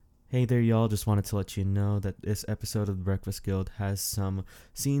Hey there, y'all. Just wanted to let you know that this episode of The Breakfast Guild has some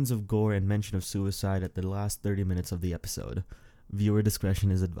scenes of gore and mention of suicide at the last 30 minutes of the episode. Viewer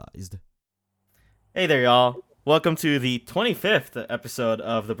discretion is advised. Hey there, y'all. Welcome to the 25th episode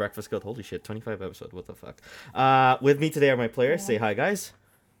of The Breakfast Guild. Holy shit, 25 episode. What the fuck? With me today are my players. Say hi, guys.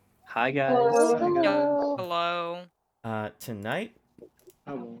 Hi guys. Hello. Tonight,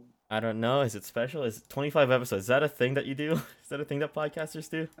 Hello. I don't know. Is it special? Is it 25 episodes? Is that a thing that you do? Is that a thing that podcasters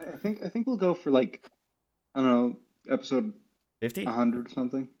do? I think we'll go for like, I don't know, episode 50? 100 or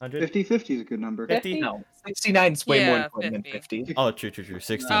something. 100? 50 is a good number. 50? No, 69 is way more Yeah, important 50. than 50. Oh, true.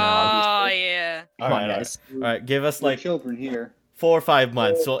 69. Oh, yeah. Come on, guys. All right, give us We're like children here. 4 or 5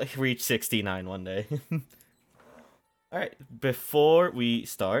 months. We'll reach 69 one day. All right, before we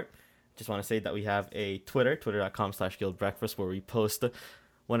start, just want to say that we have a Twitter, twitter.com/guildbreakfast, where we post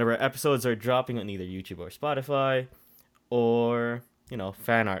whenever episodes are dropping on either YouTube or Spotify, or,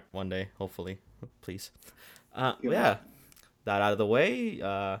 fan art one day, hopefully. Please. Yeah, that out of the way,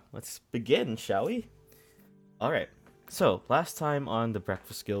 let's begin, shall we? All right, so last time on The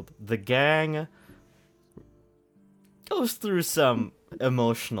Breakfast Guild, the gang goes through some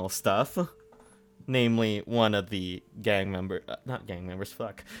emotional stuff. Namely, one of the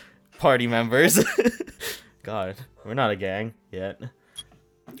party members. God, we're not a gang yet.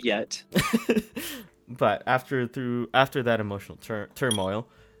 But after that emotional turmoil,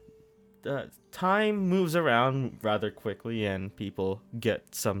 time moves around rather quickly, and people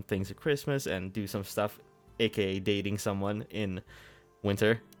get some things at Christmas and do some stuff, aka dating someone in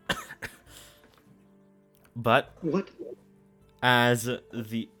winter. But What? as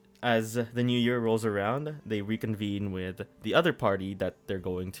the new year rolls around, they reconvene with the other party that they're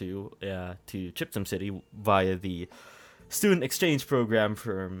going to Chiptom City via the student exchange program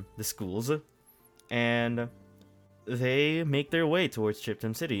from the schools, and they make their way towards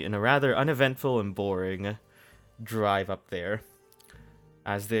Chiptom City in a rather uneventful and boring drive up there.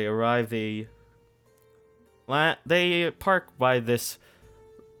 As they arrive, they park by this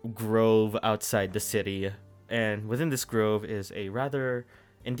grove outside the city, and within this grove is a rather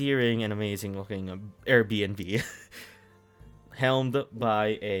endearing and amazing looking Airbnb helmed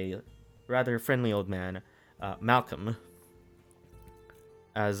by a rather friendly old man, Malcolm.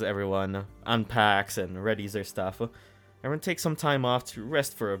 As everyone unpacks and readies their stuff, everyone takes some time off to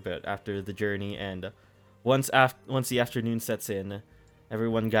rest for a bit after the journey, and once the afternoon sets in,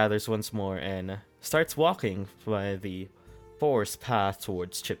 everyone gathers once more and starts walking by the forest path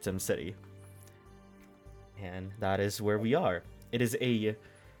towards Chiptom City. And that is where we are. It is a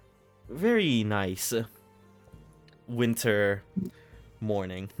very nice winter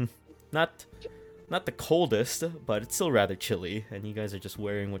morning. Not the coldest, but it's still rather chilly, and you guys are just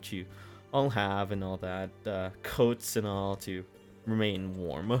wearing what you all have and all that, coats and all to remain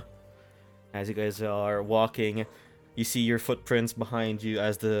warm. As you guys are walking, you see your footprints behind you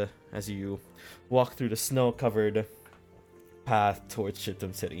as you walk through the snow-covered path towards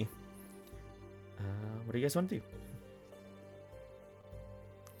Chiptom City. What do you guys want to do?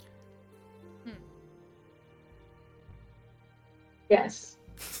 Yes.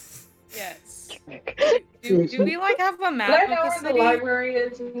 Do we have a map Do I of know the where city? the library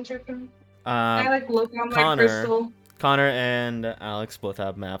is in Chiptom? Can I look on my crystal? Connor and Alex both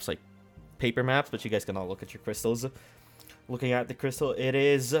have maps, like paper maps, but you guys can all look at your crystals. Looking at the crystal, it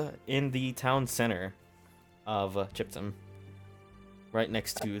is in the town center of Chiptom, right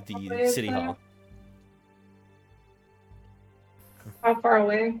next to the city hall. How far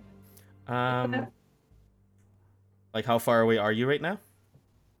away? Like how far away are you right now?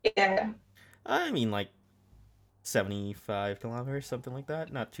 Yeah. I mean, like 75 kilometers, something like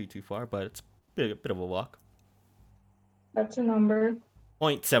that. Not too far, but it's a bit of a walk. That's a number.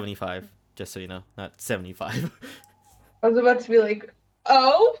 0.75, just so you know, not 75. I was about to be like,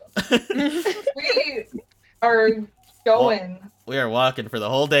 oh, we are going. Well, we are walking for the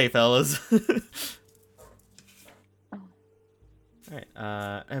whole day, fellas.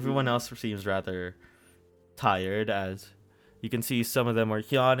 Alright, everyone else seems rather tired, as you can see some of them are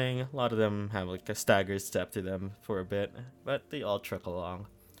yawning. A lot of them have like a staggered step to them for a bit, but they all truck along.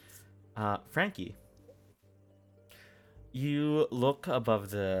 Frankie, you look above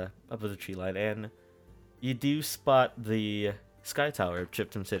the tree line, and you do spot the sky tower of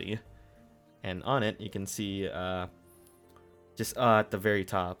Chiptom City, and on it you can see just at the very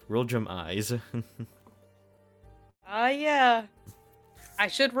top, Roldrum Eyes. Yeah. I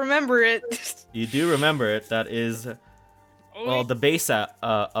should remember it. You do remember it. That is, well, the base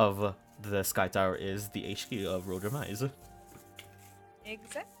of the sky tower is the HQ of Roldrum Eyes.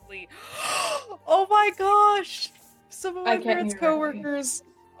 Exactly. Oh my gosh! Some of I my can't friends' hear coworkers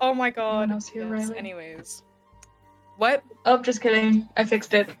Oh my god. else here, Yes. Riley? Anyways. What? Oh, just kidding. I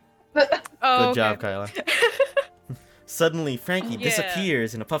fixed it. Oh, Good job, okay. Kyla. Suddenly, Frankie Yeah.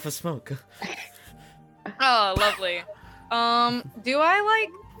 disappears in a puff of smoke. Oh, lovely. Do I like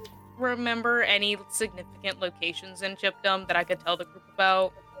remember any significant locations in Chiptom that I could tell the group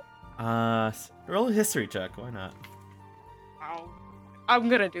about? Roll a history check. Why not? Oh, I'm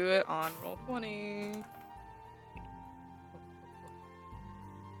gonna do it on roll 20.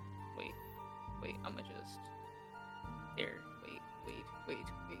 Wait, I'm gonna just there. Wait.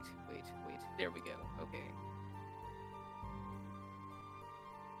 There we go. Okay.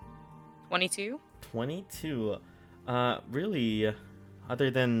 22. 22. Really,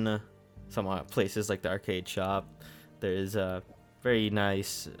 other than some places like the arcade shop, there's a very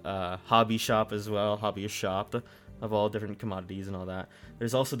nice hobby shop as well, hobbyist shop of all different commodities and all that.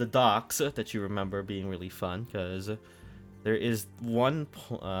 There's also the docks that you remember being really fun, because there is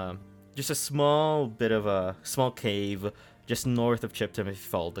just a small bit of a small cave just north of Chiptom if you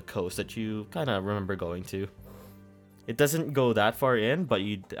follow the coast that you kind of remember going to. It doesn't go that far in, but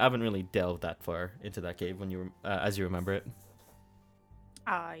you haven't really delved that far into that cave when you as you remember it.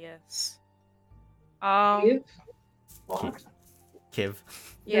 Ah, yes. Cave? What? Cave.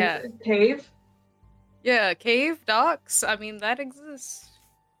 Yeah. Cave? Yeah, cave docks. I mean, that exists.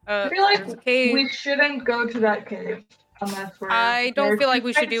 I feel like there's a cave. we shouldn't go to that cave unless we're. I don't feel like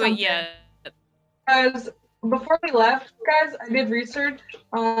we should expect do it something. yet. Because before we left, guys, I did research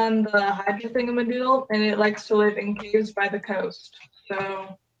on the Hydra thingamadoodle, and it likes to live in caves by the coast.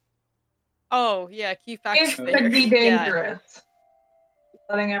 So Oh, yeah, key facts it there. could be Yeah, dangerous.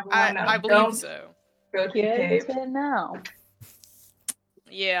 Letting everyone know. I believe Don't so. go to the cave. Good to know.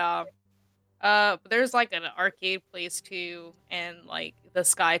 Yeah. But there's like an arcade place too, and like the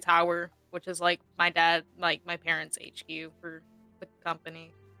Sky Tower, which is like my parents' HQ for the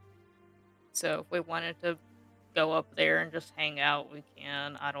company. So if we wanted to go up there and just hang out, we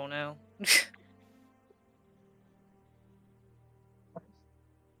can. I don't know.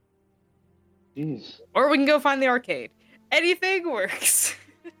 Jeez. Or we can go find the arcade. Anything works.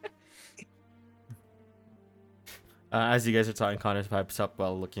 As you guys are talking, Connor pipes up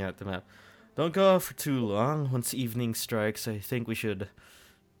while looking at the map. Don't go out for too long. Once evening strikes, I think we should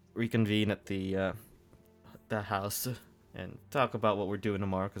reconvene at the house and talk about what we're doing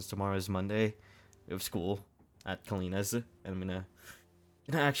tomorrow, because tomorrow is Monday. We have school at Kalina's, and I'm gonna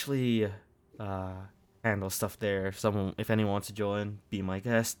actually handle stuff there. If anyone wants to join, be my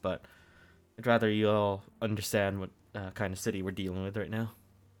guest, but I'd rather you all understand what kind of city we're dealing with right now.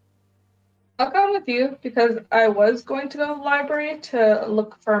 I'll come with you because I was going to go to the library to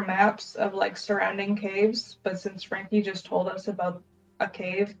look for maps of like surrounding caves, but since Frankie just told us about a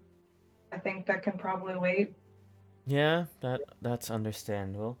cave, I think that can probably wait. Yeah, that's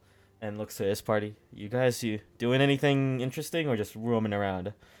understandable. And looks to his party. You guys, you doing anything interesting or just roaming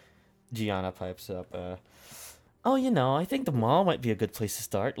around? Gianna pipes up. Oh, I think the mall might be a good place to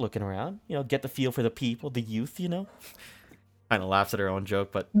start looking around. Get the feel for the people, the youth, Kind of laughs at her own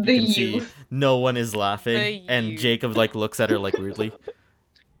joke, but you The can see youth. no one is laughing, The and youth. Jacob looks at her rudely.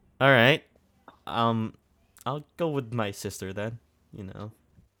 All right, I'll go with my sister then.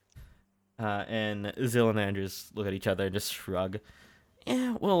 And Zill and Andrews look at each other and just shrug.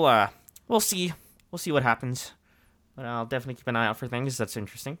 Yeah, we'll see. We'll see what happens. But I'll definitely keep an eye out for things. That's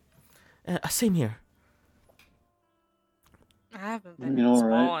interesting. Same here. I haven't been You know, in all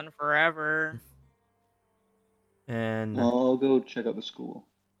right. small in forever. And Well, I'll go check out the school.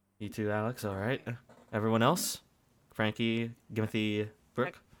 you too, Alex. All right. Everyone else? Frankie, Timothy,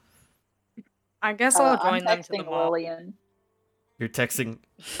 Brooke? I guess I'll I'm join them to the texting mall. Lillian. You're texting,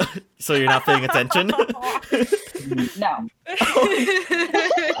 so you're not paying attention? No.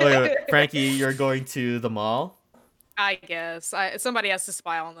 Wait. Frankie, you're going to the mall? I guess. Somebody has to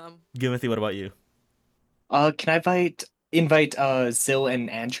spy on them. Timothy, what about you? Can I invite Zill and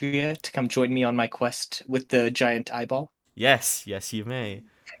Andrea to come join me on my quest with the giant eyeball? Yes, you may.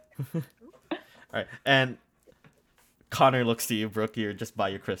 All right, and Connor looks to you, Brooke. You're just by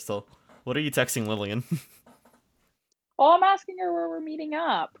your crystal. What are you texting Lillian? Oh, I'm asking her where we're meeting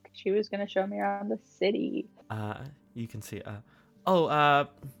up. She was gonna show me around the city. You can see.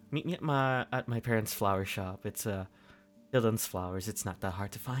 Meet me at my parents' flower shop. It's Dylan's Flowers. It's not that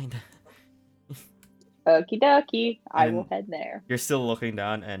hard to find. Okie dokie. I will And- head there. You're still looking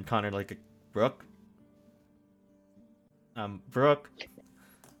down, and Connor Brooke. Brooke.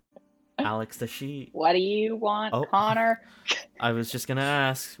 Alex, does she? What do you want, Oh. Connor? I was just gonna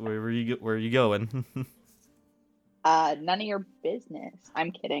ask, where are you going? None of your business.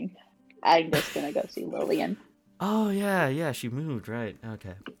 I'm kidding. I'm just gonna go see Lillian. Oh yeah, she moved, right?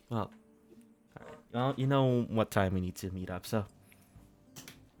 Okay. Well, all right. Well, you know what time we need to meet up, so.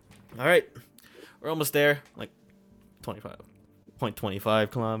 All right, we're almost there. Like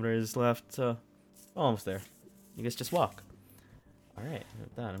 25.25 kilometers left, so almost there. You guys just walk. All right,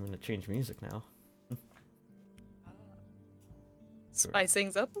 with that, I'm gonna change music now. Spice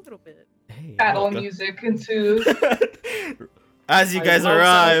things up a little bit. Hey, Battle welcome. music ensues. As you guys I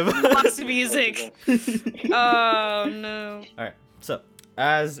arrive. Lots of music. Oh no. All right, so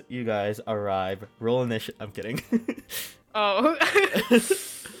as you guys arrive, roll initiative. I'm kidding. Oh.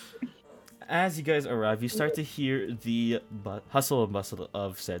 As you guys arrive, you start to hear the hustle and bustle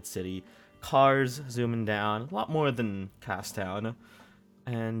of said city. Cars zooming down, a lot more than Castown,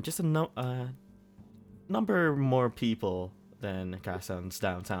 and just a number more people than Castown's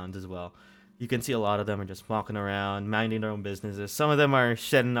downtowns as well. You can see a lot of them are just walking around, minding their own businesses. Some of them are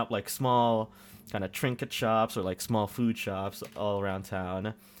setting up like small kind of trinket shops or like small food shops all around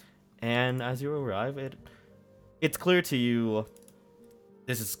town. And as you arrive, it's clear to you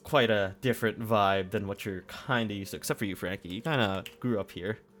this is quite a different vibe than what you're kind of used to, except for you, Frankie. You kind of grew up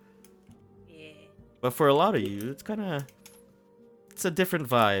here. Yeah. But for a lot of you, it's a different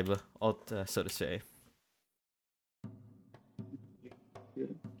vibe, so to say.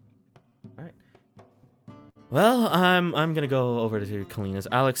 Alright. Well, I'm gonna go over to Kalina's.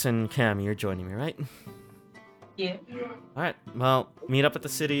 Alex and Cam, you're joining me, right? Yeah. Alright, well, meet up at the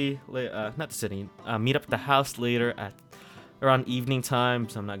city, not the city, meet up at the house later at around evening time,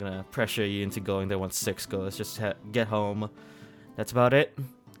 so I'm not gonna pressure you into going there once 6 goes, just get home. That's about it.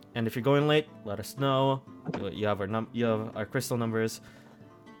 And if you're going late, let us know. You have our crystal numbers,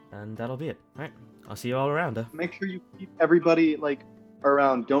 and that'll be it. Alright, I'll see you all around. Make sure you keep everybody like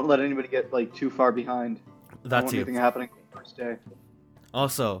around. Don't let anybody get like too far behind. I don't That want too. anything happening on the first day.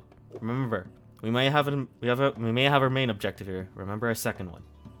 Also, remember, we may have our main objective here. Remember our second one.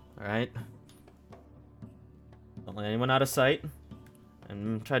 Alright? Don't let anyone out of sight.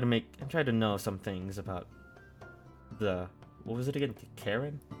 And try to know some things about what was it again?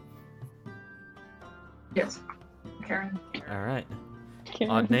 Karen? Yes. Karen. Alright.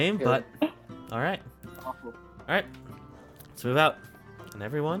 Karen. Odd name, but alright. Awful. Alright. Let's move out. And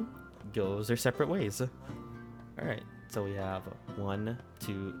everyone goes their separate ways. Alright. So we have 1,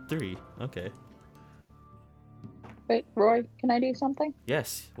 2, 3. Okay. Wait, Roy, can I do something?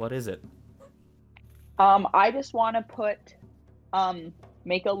 Yes. What is it? I just want to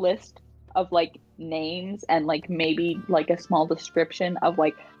make a list of like names and like maybe like a small description of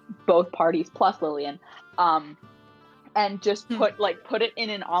like both parties plus Lillian, and just put it in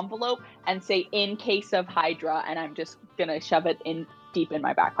an envelope and say in case of Hydra, and I'm just gonna shove it in deep in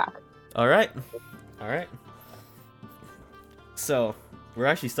my backpack. Alright. Alright. So, we're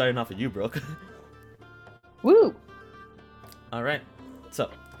actually starting off with you, Brooke. Woo! Alright.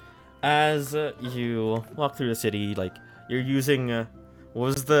 So, as you walk through the city, like, you're using,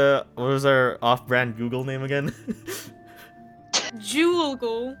 what was our off-brand Google name again?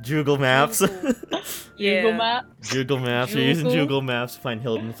 Joogle. Google Maps. Yeah. Google Map. Google Maps. You're using Joogle. Google Maps to find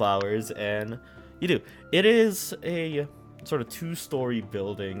hidden flowers, and you do. It is a sort of 2-story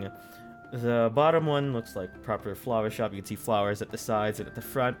building. The bottom one looks like a proper flower shop. You can see flowers at the sides and at the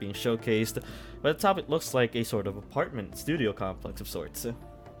front being showcased. But at the top, it looks like a sort of apartment studio complex of sorts.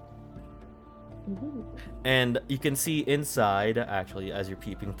 And you can see inside, actually, as you're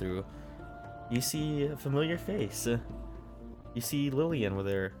peeping through, you see a familiar face. You see Lillian with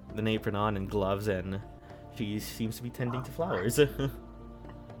an apron on and gloves, and she seems to be tending to flowers. Is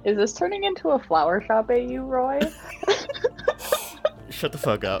this turning into a flower shop AU, Roy? Shut the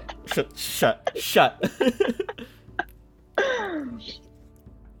fuck up. Shut.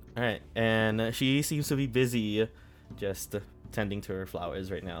 Alright, and she seems to be busy just tending to her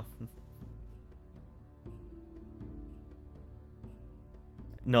flowers right now.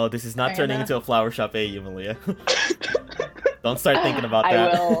 No, this is not turning into a flower shop, Malia. Don't start thinking about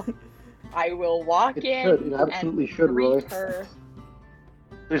that. I will walk It in should. It absolutely and should, Roy. greet her.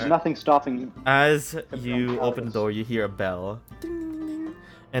 There's Alright. nothing stopping you. As Except you for open the door, you hear a bell. Ding, ding.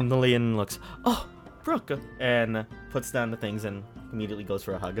 And Lillian looks, oh, Brooke, and puts down the things and immediately goes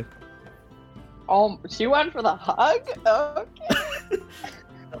for a hug. Oh, she went for the hug? Okay.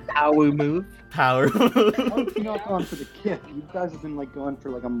 Power move. Power. Why have you not gone for the kiss? You guys have been like going for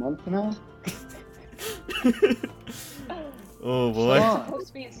like a month now. Oh boy. Come on. Supposed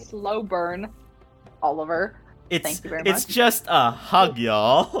to be a slow burn, Oliver. It's Thank you very it's much. just a hug,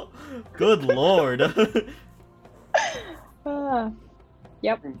 y'all. Good lord.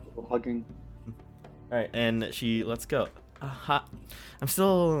 Yep. Hugging. Alright, and she let's go. I'm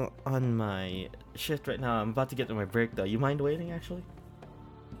still on my shift right now. I'm about to get to my break though. You mind waiting actually?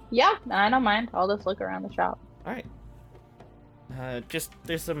 Yeah, I don't mind. I'll just look around the shop. All right. Just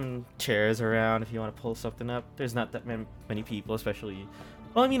there's some chairs around if you want to pull something up. There's not that many people, especially.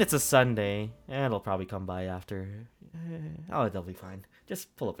 Well, I mean it's a Sunday, and it'll probably come by after. Oh, they'll be fine.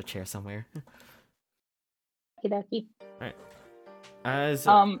 Just pull up a chair somewhere. Okie As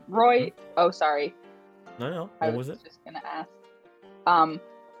Roy. Oh, sorry. no, I what was it? just gonna ask.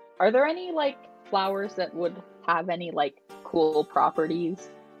 Are there any like flowers that would have any like cool properties,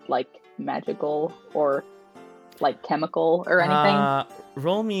 like magical or like chemical or anything?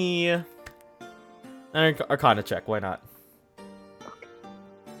 Roll me an Arcana check. Why not?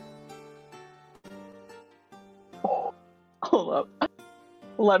 Oh, hold up.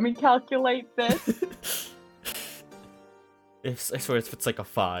 Let me calculate this. I swear if it's like a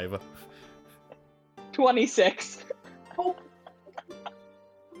 5. 26.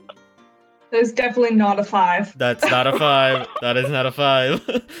 There's definitely not a 5. That's not a 5. That is not a 5.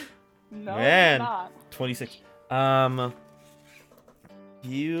 No, Man. it's not. 26.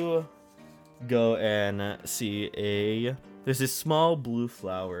 You go and see there's this small blue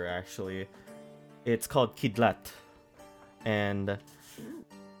flower actually. It's called kidlat. And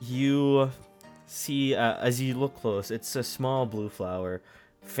you see as you look close, it's a small blue flower.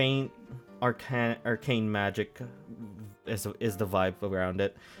 Faint arcane magic is the vibe around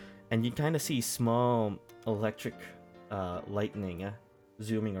it. And you kind of see small electric lightning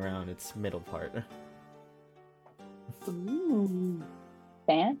zooming around its middle part. Ooh,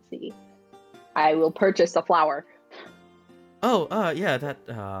 fancy. I will purchase a flower. Oh, yeah, that,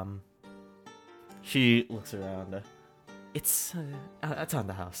 She looks around. It's on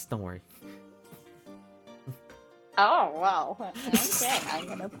the house, don't worry. Oh, well. Okay, I'm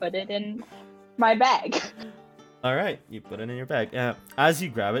gonna put it in my bag. Alright, you put it in your bag. As you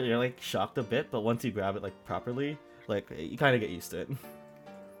grab it, you're, like, shocked a bit, but once you grab it, like, properly, like, you kind of get used to it.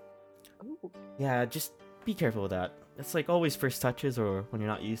 Ooh. Yeah, just be careful with that. It's, like, always first touches or when you're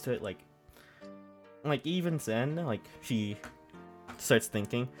not used to it, like even then, like, she starts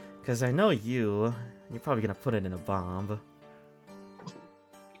thinking, because I know you're probably gonna put it in a bomb.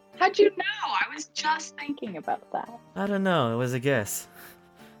 How'd you know? I was just thinking about that. I don't know, it was a guess.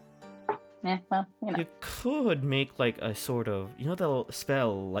 Well, you know. You could make, like, a sort of, you know the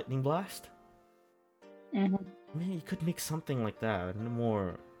spell Lightning Blast? Mm-hmm. Maybe you could make something like that in a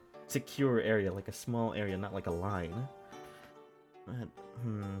more secure area, like a small area, not like a line. But,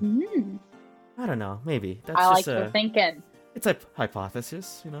 I don't know, maybe. That's I just like your thinking. It's a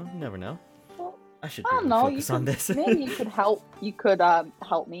hypothesis, you know, you never know. Well, I should I be don't able to know. focus You on could, this. maybe you could help. You could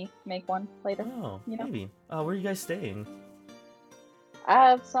help me make one later. Oh, you know? maybe. Where are you guys staying? I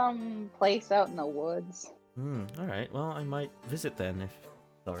have some place out in the woods. Alright, well, I might visit then, if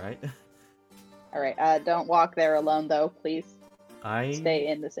it's alright. Alright, don't walk there alone though, please. Stay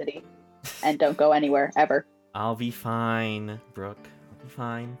in the city. And don't go anywhere, ever. I'll be fine, Brooke. I'll be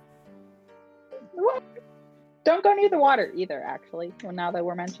fine. Don't go near the water either, actually, well, now that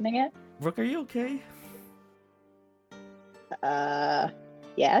we're mentioning it. Brooke, are you okay?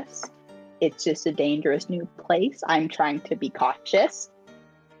 Yes. It's just a dangerous new place. I'm trying to be cautious.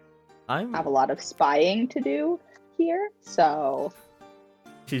 I have a lot of spying to do here, so...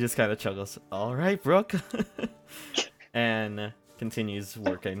 She just kind of chuckles. Alright, Brooke. And continues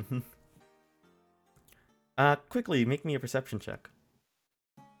working. Quickly, make me a perception check.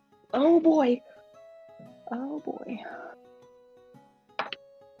 Oh boy. Oh boy.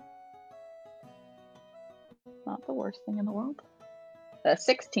 Not the worst thing in the world.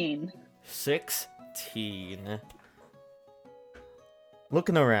 16. 16.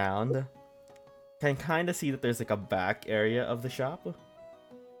 Looking around, can kind of see that there's like a back area of the shop.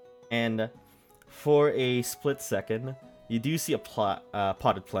 And for a split second, you do see a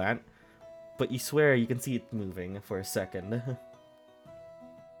potted plant, but you swear you can see it moving for a second.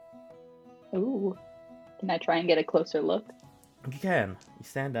 Ooh. Can I try and get a closer look? You can. You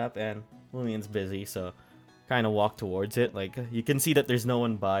stand up and Lillian's busy, so kind of walk towards it. Like, you can see that there's no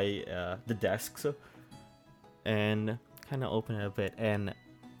one by the desks. And kind of open it a bit, and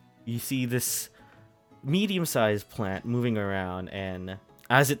you see this medium-sized plant moving around, and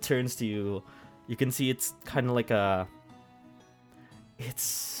as it turns to you, you can see it's kind of like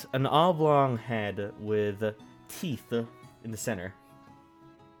it's an oblong head with teeth in the center.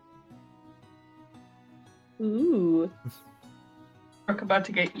 Ooh. We're about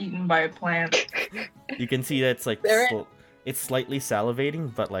to get eaten by a plant. You can see that it's like it's slightly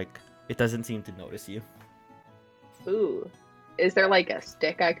salivating, but like it doesn't seem to notice you. Ooh. Is there like a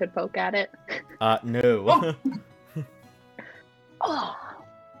stick I could poke at it? No. Oh,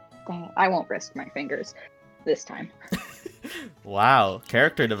 dang it. I won't risk my fingers this time. Wow,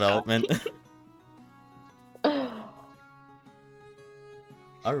 character development.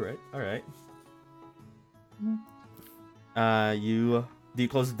 All right. Do you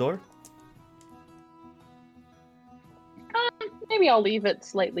close the door? Maybe I'll leave it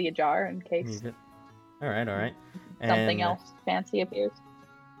slightly ajar in case Leave it. All right. something And else fancy appears.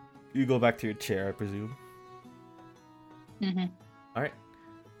 You go back to your chair, I presume. Mm-hmm. All right.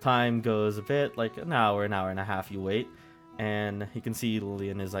 Time goes a bit, like an hour and a half. You wait, and you can see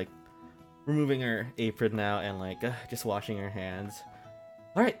Lillian is like removing her apron now and like just washing her hands.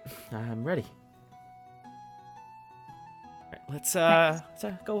 All right, I'm ready. All right, let's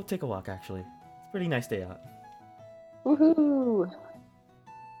go take a walk. Actually, it's a pretty nice day out. Woohoo!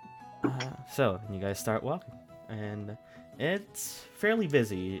 So you guys start walking, and it's fairly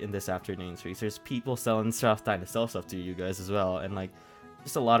busy in this afternoon streets. There's people selling stuff, trying to sell stuff to you guys as well, and like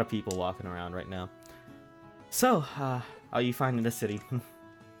just a lot of people walking around right now. So, how are you finding the city?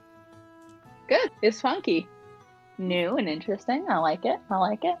 Good. It's funky, new and interesting. I like it.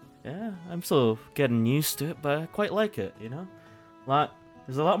 Yeah, I'm still getting used to it, but I quite like it. You know,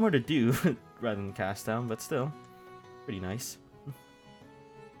 there's a lot more to do rather than Casttown, but still, pretty nice.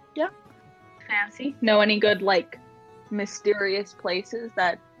 Yeah. Fancy. Know any good like mysterious places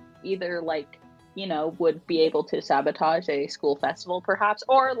that either like would be able to sabotage a school festival perhaps,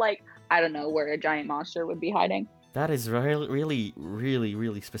 or like I don't know where a giant monster would be hiding? That is really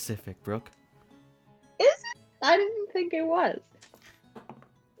specific, Brooke. Is it? I didn't think it was.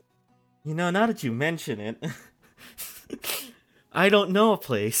 You know, now that you mention it, I don't know a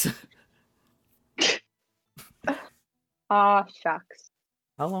place. Ah, shucks.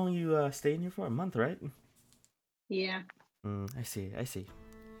 How long you staying here for? A month, right? Yeah. I see.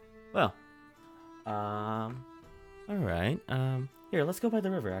 Well, all right. Here, let's go by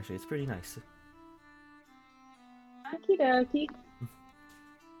the river. Actually, it's pretty nice. Okie dokie.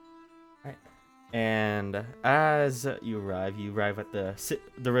 Right. And as you arrive at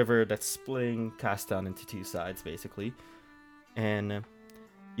the river that's splitting Casttown into two sides, basically. And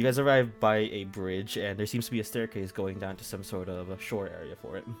you guys arrive by a bridge, and there seems to be a staircase going down to some sort of a shore area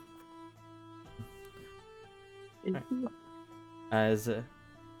for it. Right. As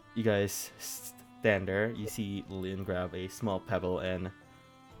you guys stand there, you see Lillian grab a small pebble and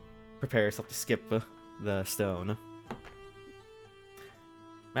prepare herself to skip the stone.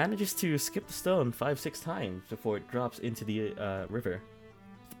 Manages to skip the stone 5-6 times before it drops into the river.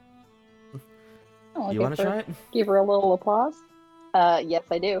 Oh, You want to try it? Give her a little applause. Yes,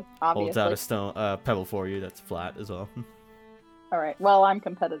 I do. Holds out Obviously. a pebble for you that's flat as well. All right. Well, I'm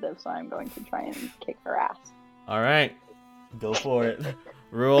competitive, so I'm going to try and kick her ass. All right, go for it.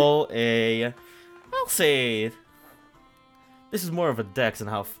 Roll I'll say this is more of a dex and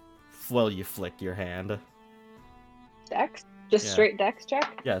how well you flick your hand. Dex? Just Yeah. straight dex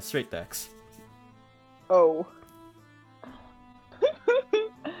check? Yeah, straight dex. Oh.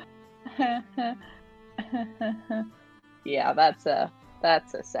 Yeah, that's a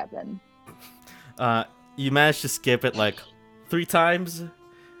 7. You managed to skip it like 3 times,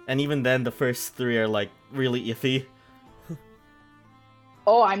 and even then the first 3 are like really iffy.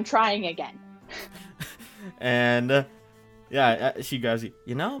 Oh, I'm trying again. And yeah, she grabs you.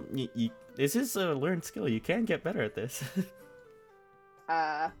 You know, this is a learned skill. You can get better at this.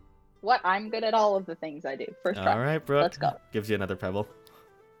 What? I'm good at all of the things I do. First try. All right, Brooke. Let's go. Gives you another pebble.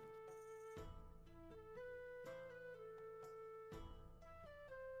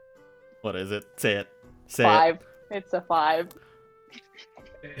 What is it? Say it. Say 5. It's a 5.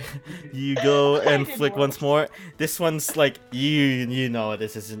 You go and did flick worse. once more. This one's like you know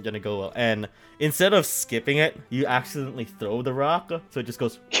this isn't gonna go well. And instead of skipping it, you accidentally throw the rock, so it just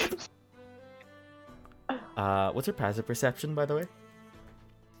goes. What's your passive perception, by the way?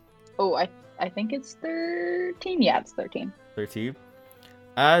 Oh, I think it's 13. Yeah, it's 13. 13.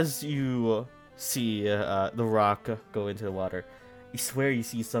 As you see the rock go into the water, you swear you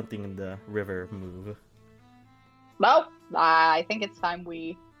see something in the river move. Well, I think it's time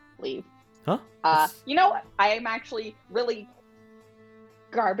we leave. Huh? You know what? I am actually really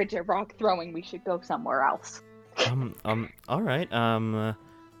garbage at rock throwing. We should go somewhere else. All right.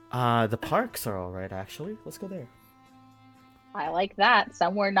 The parks are all right, actually. Let's go there. I like that.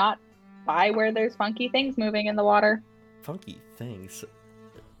 Somewhere not by where there's funky things moving in the water. Funky things.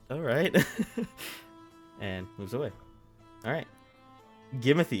 All right. And moves away. All right.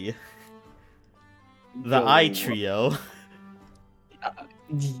 Gimothy. The Yo. eye trio.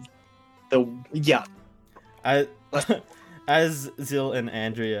 Yeah. As Zil and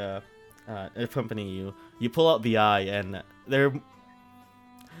Andrea accompany you, You pull out the eye, and they're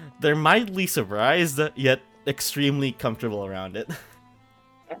mildly surprised, yet extremely comfortable around it.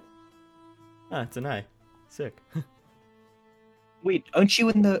 Ah, it's an eye. Sick. Wait, aren't you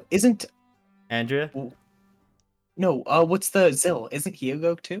in the? Isn't Andrea? no? What's the Zill? Isn't he a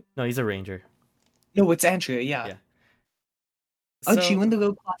rogue too? No, he's a ranger. No, it's Andrea. Yeah. Yeah. Aren't So, you in the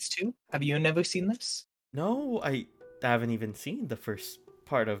rogue class too? Have you never seen this? no, I haven't even seen the first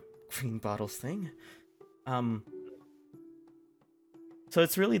part of Green Bottle's thing. So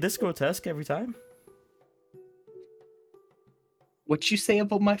it's really this grotesque every time? What you say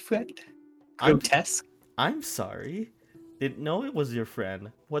about my friend? I'm- Grotesque. I'm sorry. Didn't know it was your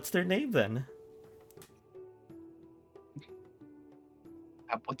friend. What's their name then?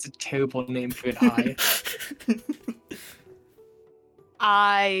 What's a terrible name for an eye?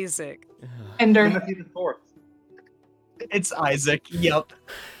 Isaac. Ender. Timothy the Fourth. It's Isaac. Yup.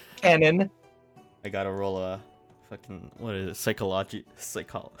 Canon. I gotta roll a fucking, what is it?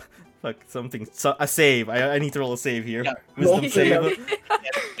 Fuck, something. A save. I need to roll a save here. Yeah, Wisdom roll save.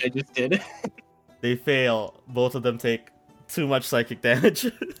 I just did. They fail. Both of them take too much psychic damage.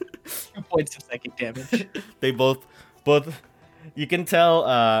 2 points of psychic damage. They both. You can tell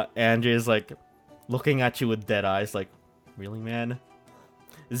Andrea is like looking at you with dead eyes, like, really, man?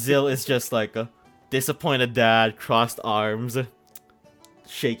 Zill is just like a disappointed dad, crossed arms,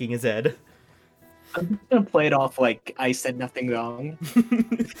 shaking his head. I'm just gonna play it off like I said nothing wrong.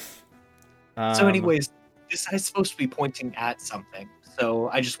 So, anyways, this eye's supposed to be pointing at something. So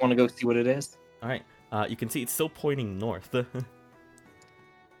I just want to go see what it is. All right. You can see it's still pointing north.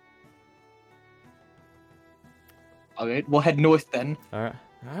 All right, we'll head north then. All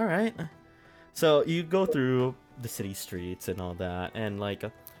right. So you go through the city streets and all that, and like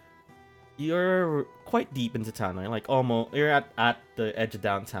you're quite deep into town. Right? Like almost, you're at the edge of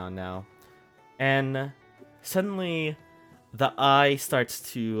downtown now, and suddenly the eye starts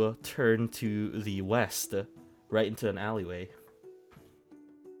to turn to the west, right into an alleyway.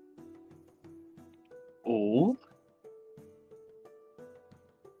 Oh.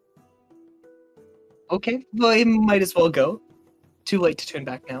 Okay, well, I might as well go. Too late to turn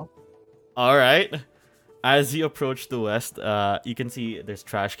back now. All right. As you approach the west, you can see there's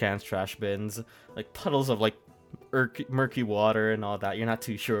trash cans, trash bins, like puddles of like murky water and all that. You're not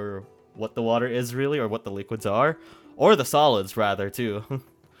too sure what the water is really, or what the liquids are, or the solids rather too.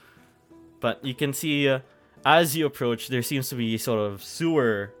 But you can see as you approach, there seems to be sort of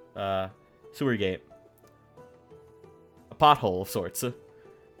sewer gate, a pothole of sorts.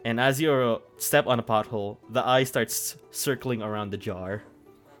 And as you step on a pothole, the eye starts circling around the jar.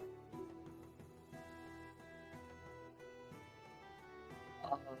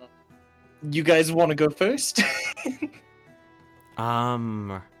 You guys want to go first?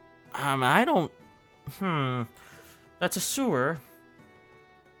 I don't. That's a sewer.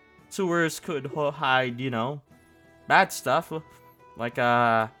 Sewers could hide, bad stuff, like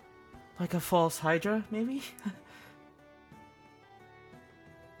a false hydra, maybe.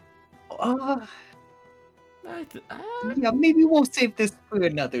 Yeah, maybe we'll save this for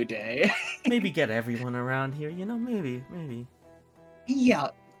another day. Maybe get everyone around here, maybe. Yeah,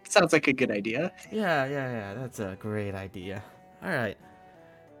 sounds like a good idea. Yeah, that's a great idea. All right.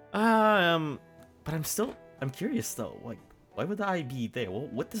 But I'm curious though. Like, why would the eye be there? Well,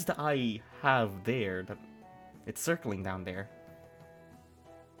 what does the eye have there that it's circling down there?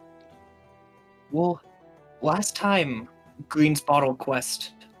 Well, last time Green's Bottle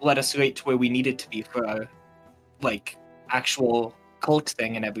Quest led us right to where we needed to be for our, actual cult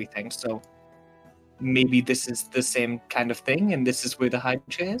thing and everything, so maybe this is the same kind of thing, and this is where the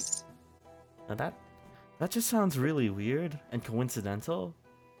Hydra is? Now that just sounds really weird and coincidental.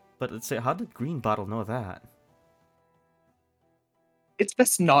 But let's say, how did Green Bottle know that? It's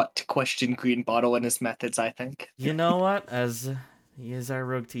best not to question Green Bottle and his methods, I think. You know what? As he is our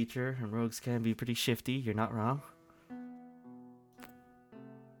rogue teacher, and rogues can be pretty shifty, you're not wrong.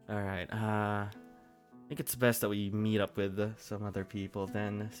 Alright, I think it's best that we meet up with some other people,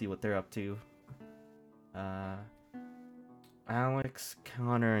 then see what they're up to. Alex,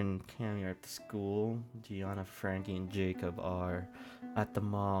 Connor, and Cammy are at the school. Gianna, Frankie, and Jacob are at the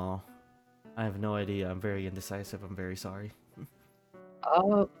mall. I have no idea. I'm very indecisive. I'm very sorry.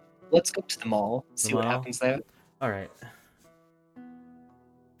 Let's go to the mall, see what mall? happens there. Alright.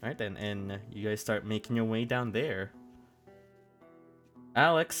 Alright then, and you guys start making your way down there.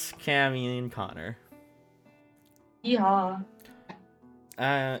 Alex, Cammy, and Connor. Yeah.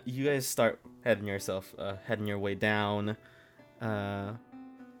 You guys start heading your way down.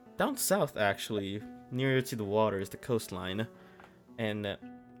 Down south, actually, nearer to the water is the coastline, and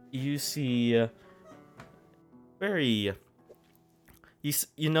you see very.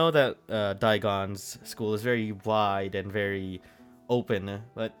 You know that Daigon's school is very wide and very open,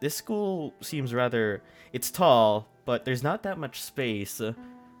 but this school seems rather. It's tall, but there's not that much space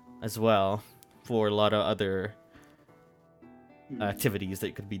as well for a lot of other activities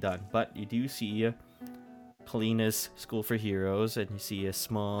that could be done. But you do see Kalina's School for Heroes, and you see a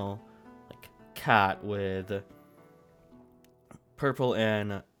small like cat with purple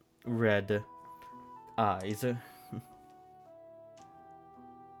and red eyes.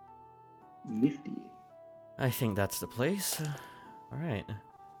 Nifty. I think that's the place. All right.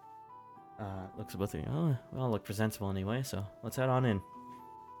 Looks about the. Oh, well, look presentable anyway. So let's head on in.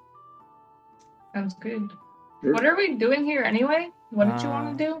 Sounds good. Sure. What are we doing here anyway? What did you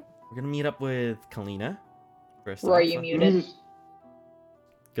want to do? We're gonna meet up with Kalina. First Roy, off. you muted.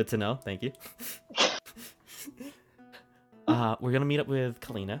 Good to know. Thank you. We're gonna meet up with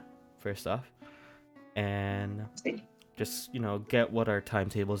Kalina first off, and just get what our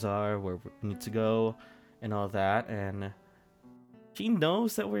timetables are, where we need to go, and all that. And she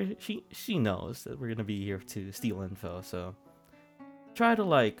knows that she knows that we're gonna be here to steal info. So try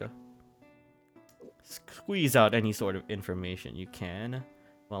to squeeze out any sort of information you can,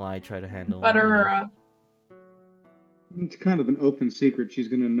 while I try to handle. Butter her up. It's kind of an open secret. She's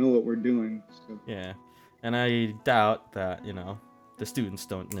gonna know what we're doing. So. Yeah, and I doubt that the students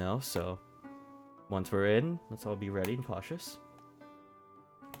don't know. So once we're in, let's all be ready and cautious.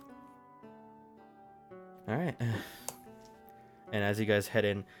 All right. And as you guys head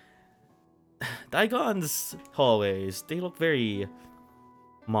in, Daigon's hallways, they look very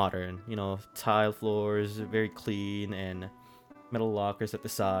modern. Tile floors, very clean, and metal lockers at the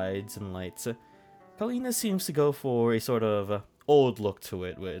sides and lights. Kalina seems to go for a sort of old look to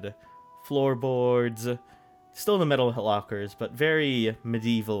it, with floorboards, still the metal lockers, but very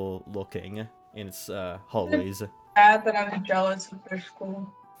medieval looking in its hallways. Bad that I'm jealous of their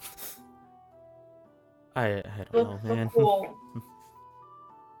school. I don't know, man. Cool.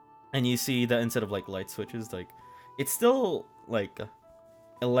 And you see that instead of light switches, it's still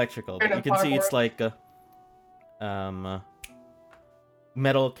electrical, but you can see it's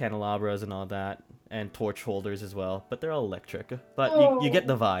metal candelabras and all that, and torch holders as well, but they're all electric. But you get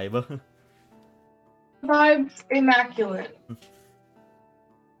the vibe. Vibes immaculate.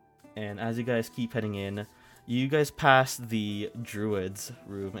 And as you guys keep heading in, you guys pass the druid's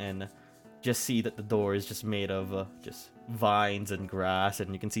room and just see that the door is just made of just vines and grass,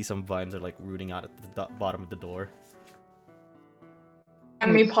 and you can see some vines are rooting out at the bottom of the door.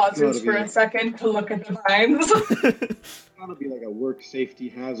 And me pauses for a second to look at the vines. It's gotta be a work safety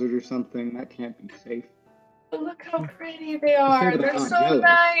hazard or something. That can't be safe. But look how pretty they are. They're so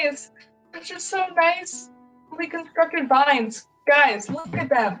nice. They're just so nice. We constructed vines. Guys, look at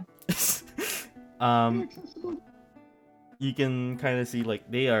them. You can kind of see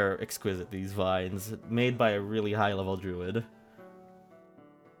they are exquisite, these vines, made by a really high level druid.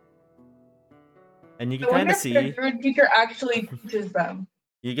 And you can kind of see the druid teacher actually teaches them.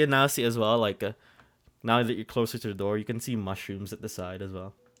 You can now see as well, now that you're closer to the door, you can see mushrooms at the side as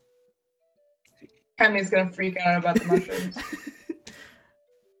well. Kemi's gonna freak out about the mushrooms.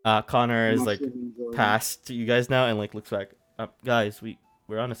 Connor is past you guys now and looks back. Guys,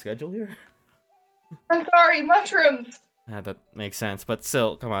 we're on a schedule here. I'm sorry, mushrooms. That makes sense, but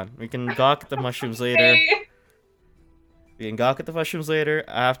still, come on. We can gawk at the mushrooms later. Okay. We can gawk at the mushrooms later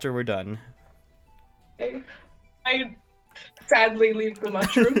after we're done. Okay. I sadly leave the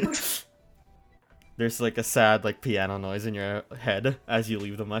mushrooms. There's a sad piano noise in your head as you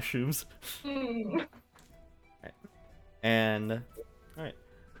leave the mushrooms. Mm. Right. And alright.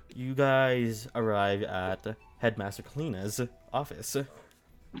 You guys arrive at Headmaster Kalina's office.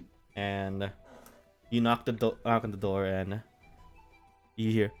 And you knock on the door and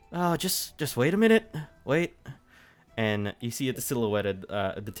you hear, "Oh, just wait a minute. Wait." And you see at the silhouetted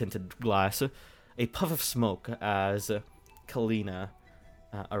the tinted glass a puff of smoke as Kalina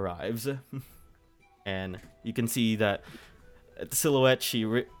arrives. And you can see that at the silhouette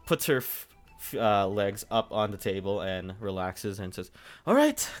she puts her legs up on the table and relaxes and says, "All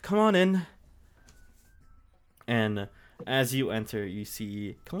right, come on in." And as you enter, you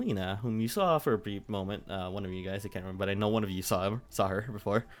see Kalina, whom you saw for a brief moment. One of you guys, I can't remember, but I know one of you saw her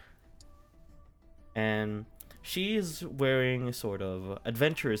before. And she's wearing sort of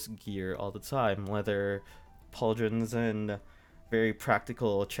adventurous gear all the time, leather pauldrons and very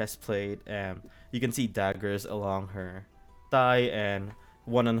practical chest plate. And you can see daggers along her thigh and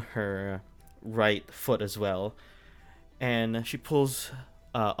one on her right foot as well. And she pulls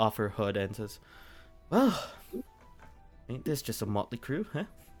off her hood and says, "Well, ain't this just a motley crew, huh?"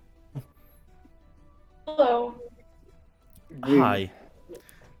 Hello. Hi.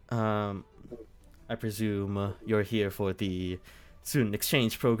 I presume you're here for the student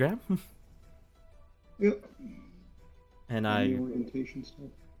exchange program, Yep. and Any I orientation stuff.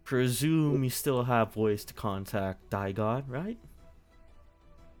 presume you still have ways to contact Daigon, right?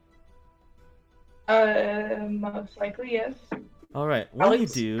 Most likely, yes. All right. When you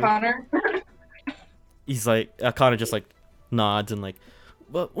Alex, do, Connor. he's like, Connor just like nods and like,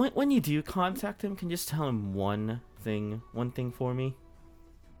 but when you do contact him, can you just tell him one thing for me?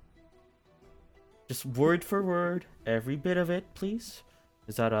 Just word for word, every bit of it, please.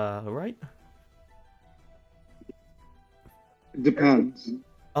 Is that alright? Depends.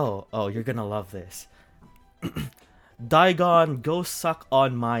 Oh, you're gonna love this. Daigon, go suck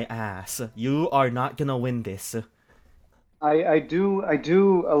on my ass. You are not gonna win this. I do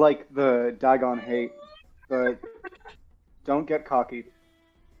like the Dagon hate, but don't get cocky.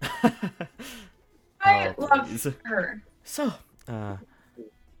 I Oh, love please. her. So,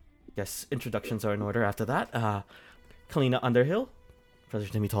 yes, introductions are in order after that. Kalina Underhill,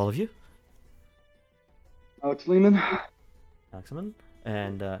 pleasure to meet all of you. Alex Lehman. Maximum.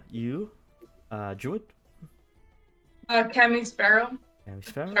 And you, Druid. Cammy Sparrow. Amy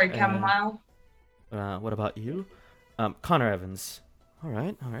Sparrow. Sorry, and, Chamomile. what about you? Connor Evans.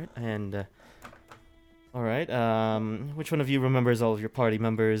 Alright, and alright, which one of you remembers all of your party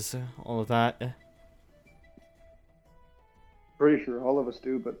members, all of that? Pretty sure all of us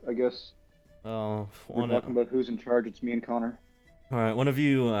do, but I guess Oh, we're talking about who's in charge. It's me and Connor. alright, one of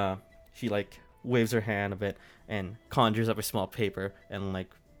you, she like waves her hand a bit and conjures up a small paper and like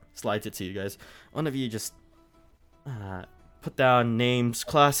slides it to you guys. One of you just put down names,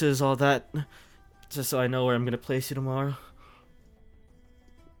 classes, all that, just so I know where I'm gonna place you tomorrow.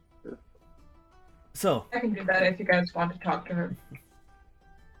 Sure. So I can do that if you guys want to talk to her.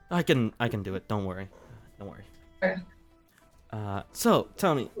 I can do it. Don't worry. Okay. So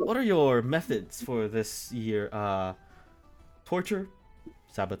tell me, what are your methods for this year? Torture,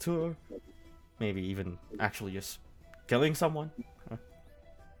 saboteur, maybe even actually just killing someone.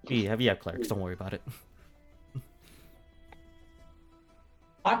 We have clerics. Don't worry about it.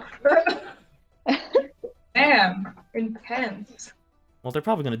 Damn, intense. Well, they're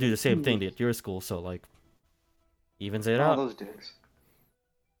probably gonna do the same thing at your school, so like, evens it All out. those dicks.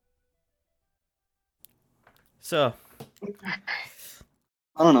 So,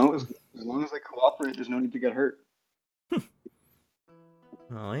 I don't know. As long as they cooperate, there's no need to get hurt.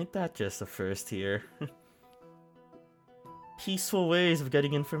 oh, ain't that just the first here? Peaceful ways of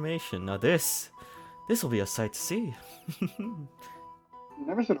getting information. Now this will be a sight to see. I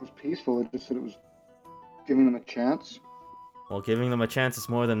never said it was peaceful. I just said it was giving them a chance. Well, giving them a chance is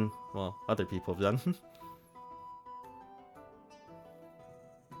more than, well, other people have done.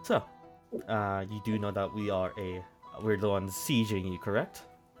 So, you do know that we're the ones sieging you, correct?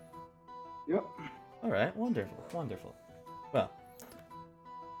 Yep. Alright, wonderful. Well,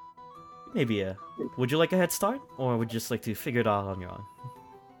 maybe would you like a head start? Or would you just like to figure it out on your own?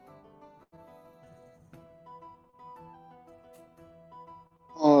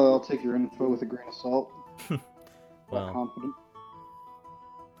 Oh, I'll take your info with a grain of salt. Well, Not confident.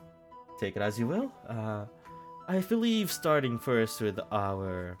 take it as you will. I believe starting first with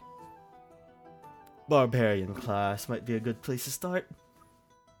our barbarian class might be a good place to start.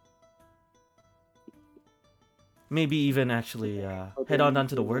 Maybe even actually head on down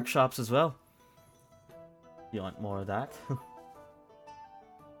to the workshops as well. You want more of that?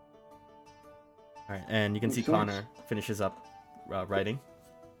 Alright, and you can see Makes sense. Connor finishes up writing.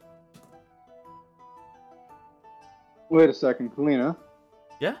 Wait a second, Kalina.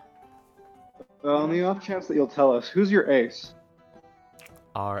 Yeah? On the off chance that you'll tell us, who's your ace?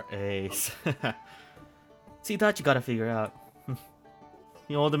 Our ace. See, that you gotta figure out.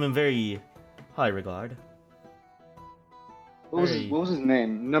 You hold him in very high regard. What was his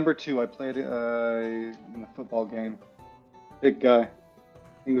name? Number 2. I played in a football game. Big guy.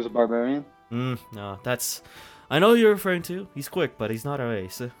 He was a barbarian. No, that's... I know who you're referring to. He's quick, but he's not our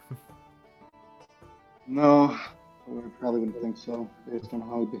ace. No, I probably wouldn't think so, based on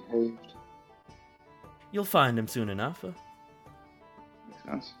how he behaved. You'll find him soon enough. Makes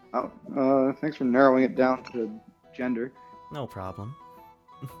sense. Oh, thanks for narrowing it down to gender. No problem.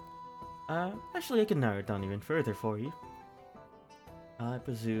 Actually, I can narrow it down even further for you. I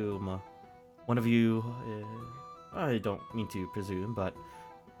presume one of you... I don't mean to presume, but...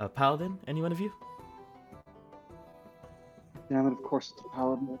 a paladin? Any one of you? Damn it, of course it's a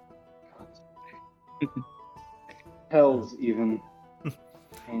paladin. Hells, even.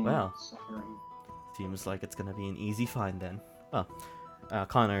 Pain, Wow. suffering. Seems like it's gonna be an easy find then. Well,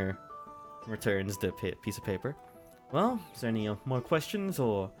 Connor returns the piece of paper. Well, is there any more questions,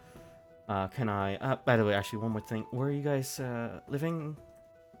 or can I? By the way, actually, one more thing. Where are you guys living?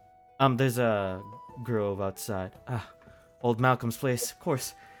 There's a grove outside. Old Malcolm's place, of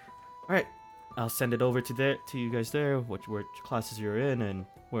course. All right, I'll send it over to you guys there. Which classes you're in and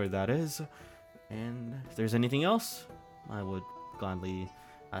where that is. And if there's anything else, I would gladly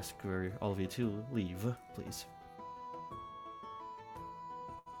ask for all of you to leave, please.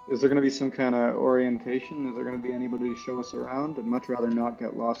 Is there going to be some kind of orientation? Is there going to be anybody to show us around? I'd much rather not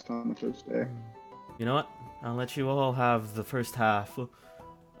get lost on the first day. You know what? I'll let you all have the first half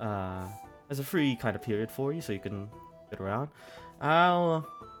as a free kind of period for you, so you can get around. I'll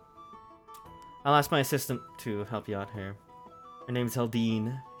ask my assistant to help you out here. Her name's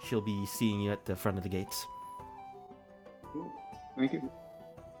Heldine. She'll be seeing you at the front of the gates. Cool. Thank you.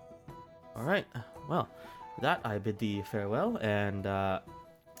 All right. Well, with that, I bid thee farewell and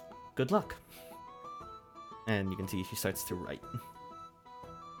good luck. And you can see she starts to write.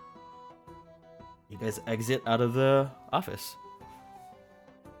 You guys exit out of the office.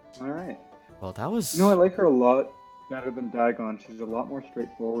 All right. Well, that was... You know, I like her a lot better than Dagon. She's a lot more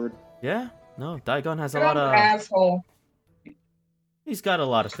straightforward. Yeah? No, Dagon has a You're lot an of... asshole. He's got a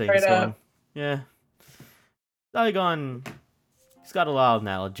lot of things Straight up. going. Yeah. Dagon... He's got a lot of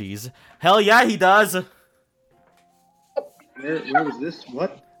analogies. Hell yeah, he does! Where was this?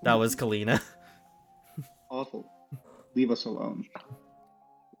 What? That was Kalina. Awful. Leave us alone.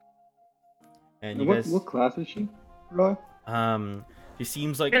 And And you what, guys... what class is she, Roy? She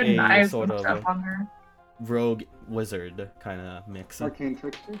seems like Good a knives sort and of stuff on her. rogue wizard kind of mix. Arcane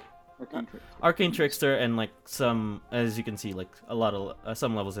Trickster? Arcane Trickster. Arcane trickster and like some, as you can see, like a lot of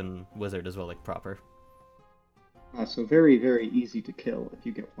some levels in wizard as well, like proper. So very, very easy to kill if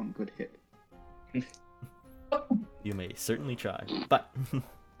you get one good hit. You may certainly try, but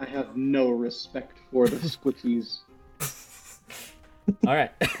I have no respect for the squishies. all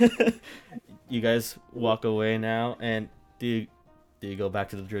right. You guys walk away now, and do you go back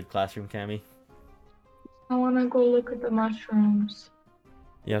to the druid classroom, Cammy? I want to go look at the mushrooms.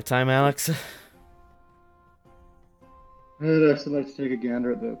 You have time, Alex? I'd actually like to take a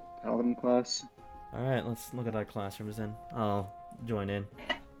gander at the paladin class. All right, let's look at our classrooms then. I'll join in.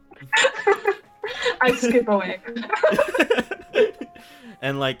 I skip away.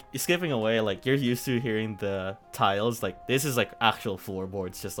 And like you're skipping away, like you're used to hearing the tiles. Like this is like actual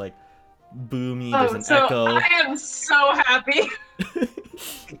floorboards, just like boomy. There's an echo. I am so happy.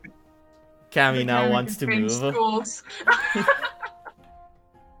 Cammy now wants to move. Schools.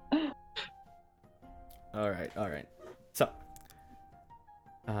 All right. So,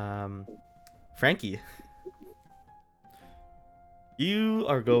 Frankie, you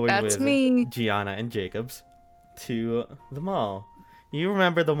are going That's with me. Gianna and Jacobs to the mall. You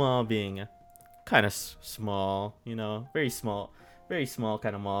remember the mall being kind of small, you know, very small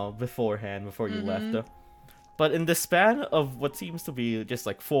kind of mall before you left. But in the span of what seems to be just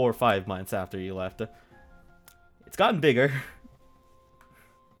like 4 or 5 months after you left, it's gotten bigger.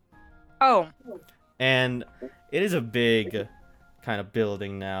 Oh, And it is a big kind of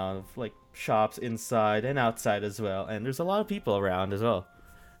building now, of like shops inside and outside as well. And there's a lot of people around as well.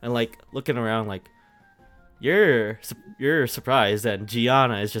 And like looking around, like you're surprised, and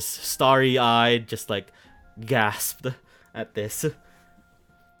Gianna is just starry-eyed, just like gasped at this.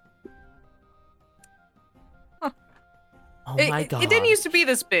 Huh. Oh my god! It didn't used to be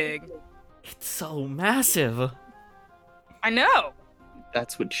this big. It's so massive. I know.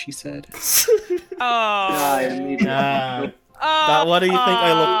 That's what she said. Oh. What do you think?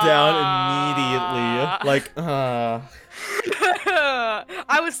 I looked down immediately. Like,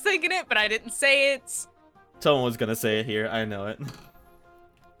 I was thinking it, but I didn't say it. Someone was gonna say it here. I know it.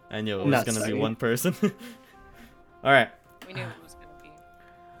 I knew it was Not gonna be saying. one person. All right. We knew it was gonna be.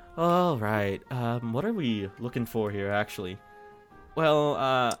 All right. What are we looking for here, actually? Well,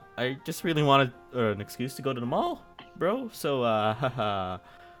 I just really wanted an excuse to go to the mall, bro. So,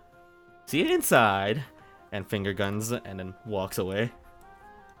 see you inside. And finger guns, and then walks away.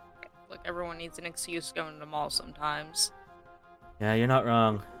 Look, everyone needs an excuse going to the mall sometimes. Yeah, you're not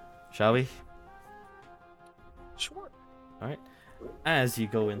wrong. Shall we? Sure. All right. As you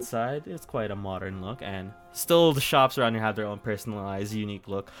go inside, it's quite a modern look, and still the shops around here have their own personalized, unique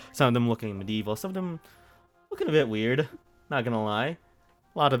look. Some of them looking medieval, some of them looking a bit weird. Not gonna lie.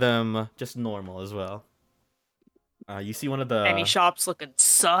 A lot of them just normal as well. You see one of the... Any shops looking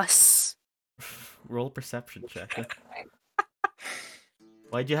sus. Roll a perception check.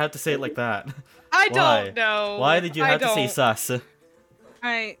 Why'd you have to say it like that? I Why? don't know. Why did you I have to say don't- sus?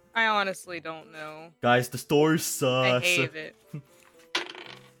 I honestly don't know. Guys, the store's sus. I hate it.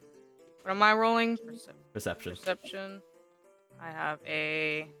 What am I rolling? Perception. Perception. I have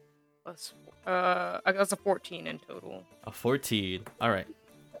a plus. I guess a 14 in total. A 14. All right.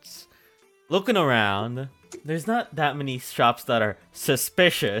 Looking around, there's not that many shops that are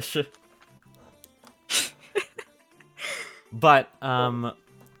suspicious. But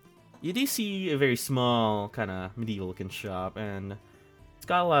you do see a very small kind of medieval-looking shop, and it's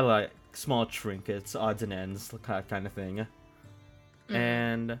got a lot of like small trinkets, odds and ends, kind of thing.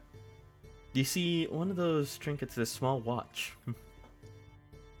 And you see one of those trinkets, this small watch.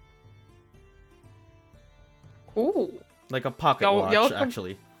 Cool. Like a pocket Y'all- watch, y'all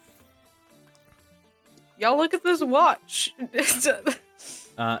actually. Y'all look at this watch.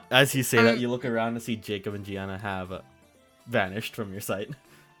 As you say that, Um, you look around and see Jacob and Gianna have vanished from your sight.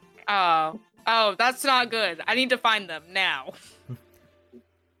 Oh, that's not good. I need to find them now.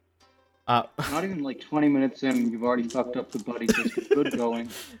 Not even like 20 minutes in, you've already fucked up the buddy system. Good going.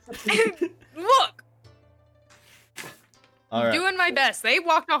 Look, All right. doing my best. They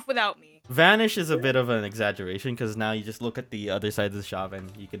walked off without me. Vanish is a bit of an exaggeration because now you just look at the other side of the shop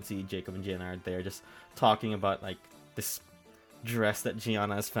and you can see Jacob and Gianna are there just talking about like this dress that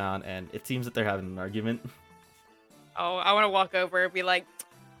Gianna has found, and it seems that they're having an argument. Oh, I want to walk over and be like,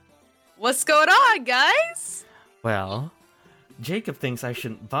 "What's going on, guys?" Well, Jacob thinks I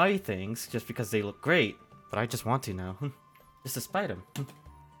shouldn't buy things just because they look great, but I just want to now. Just to spite him.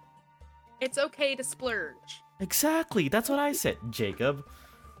 It's okay to splurge. Exactly, that's what I said, Jacob.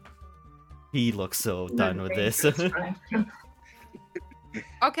 He looks so done with this.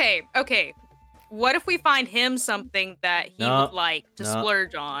 Okay. What if we find him something that he No, would like to no,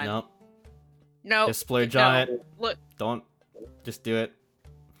 splurge on? Nope, No. just splurge no. on it. Look, Don't. Just do it.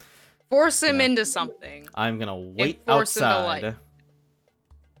 force him Yeah. into something. I'm gonna wait force him to, outside. like-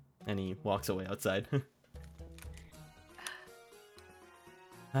 And he walks away outside.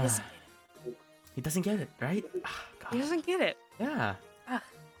 Yes. He doesn't get it, right? Ah, He God. doesn't get it. Yeah. Ah.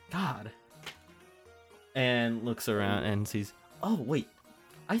 God. And looks around and sees, oh, wait.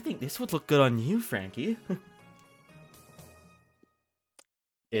 I think this would look good on you, Frankie.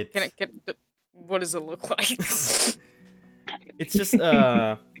 It's, What does it look like? it's just,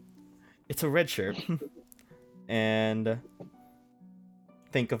 it's a red shirt. And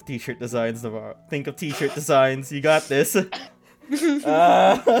think of t-shirt designs, Navarro. Think of t-shirt designs. You got this.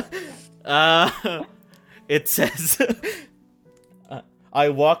 It says, I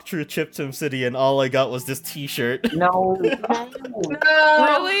walked through Chiptom City and all I got was this t-shirt. No. Really?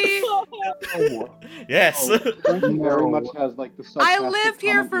 Yes. Very much has like the I sarcastic lived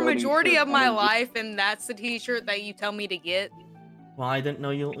here comment for loading majority shirt of my energy. life, and that's the T-shirt that you tell me to get. Well, I didn't know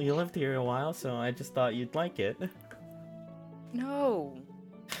you lived here a while, so I just thought you'd like it. No.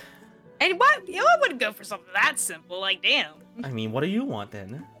 And what? You know, I wouldn't go for something that simple. Like, damn. I mean, what do you want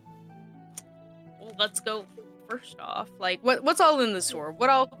then? Well, let's go first off. Like, what's all in the store? What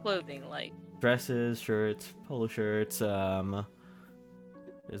all clothing? Like, Dresses, shirts, polo shirts,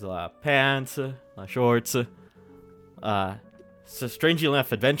 there's a lot of pants, a lot of shorts, so strangely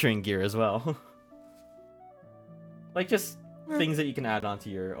enough, adventuring gear as well. Like just things that you can add onto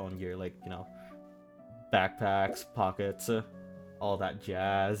your own gear, like, you know, backpacks, pockets, all that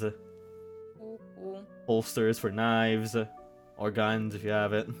jazz, cool. holsters for knives, or guns if you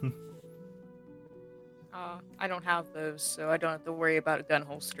have it. I don't have those, so I don't have to worry about a gun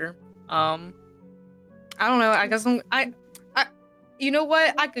holster. I don't know. I guess I. You know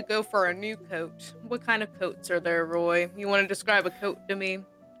what? I could go for a new coat. What kind of coats are there, Roy? You want to describe a coat to me?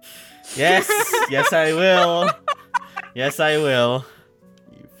 Yes, yes I will. Yes I will.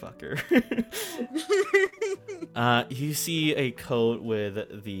 You fucker. You see a coat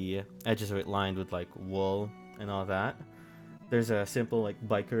with the edges of it lined with like wool and all that. There's a simple like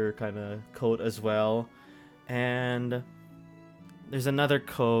biker kind of coat as well. And there's another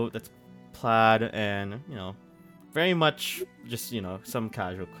coat that's plaid and, you know, very much just, you know, some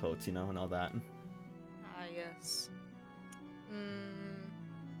casual coats, you know, and all that. Ah, yes.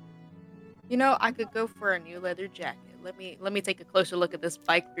 You know, I could go for a new leather jacket. Let me take a closer look at this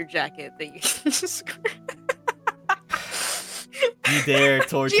biker jacket that you described. You dare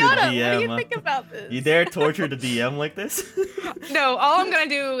torture Gianna, the DM. what do you think about this? You dare torture the DM like this? No, all I'm gonna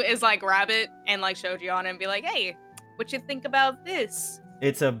do is like grab it and like show Gianna and be like, "Hey, what you think about this?"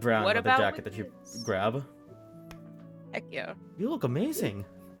 It's a brown What leather about jacket with that you this? grab. Heck yeah! You look amazing.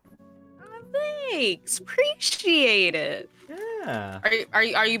 Oh, thanks, appreciate it. Yeah.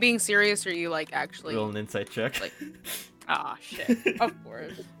 Are you being serious? Or are you like actually? Roll an insight check. Like- Ah, shit. Of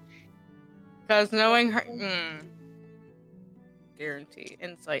course. Because knowing her, guarantee.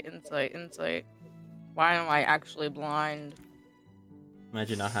 Insight. Why am I actually blind?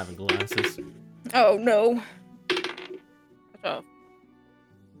 Imagine not having glasses. Oh no.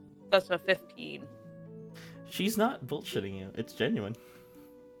 That's a 15. She's not bullshitting you. It's genuine.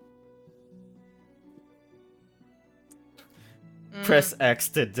 Press X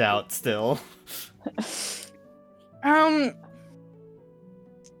to doubt still. You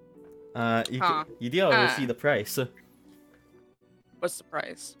do already see the price. What's the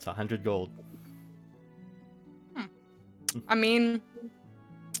price? It's 100 gold. I mean,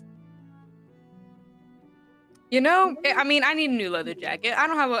 I need a new leather jacket. I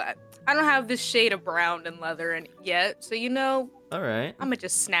don't have this shade of brown and leather yet, so All right. I'm gonna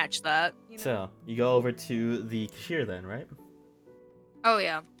just snatch that. So you go over to the cashier then, right? Oh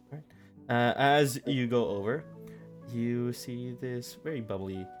yeah. As you go over, you see this very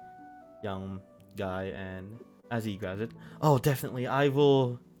bubbly young guy, and as he grabs it, oh, definitely, I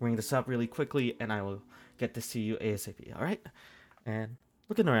will ring this up really quickly, and I will get this to you ASAP. All right? And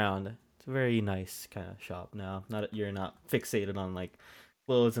looking around, it's a very nice kind of shop now. You're not fixated on like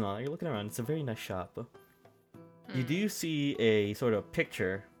clothes and all. You're looking around. It's a very nice shop. You do see a sort of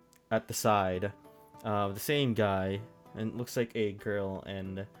picture at the side of the same guy, and it looks like a girl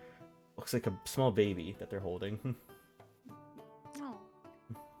and looks like a small baby that they're holding. Oh,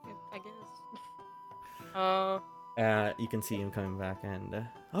 I guess. You can see him coming back, and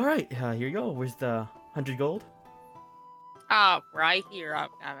all right, here you go. Where's the 100 gold? Right here. I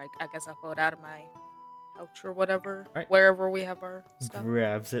guess I pulled out of my pouch or whatever, Right. wherever we have our stuff.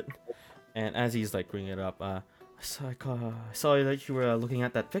 Grabs it, and as he's like bringing it up, I saw that you were looking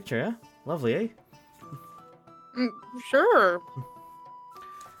at that picture. Yeah, lovely, eh? Sure.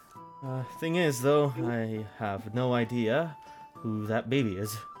 Thing is, though, I have no idea who that baby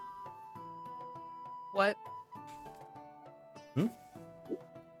is. What? Hmm?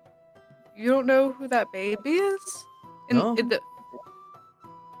 You don't know who that baby is? No.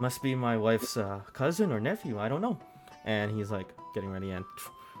 Must be my wife's cousin or nephew. I don't know. And he's like getting ready, and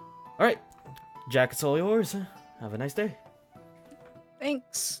all right, jacket's all yours. Have a nice day.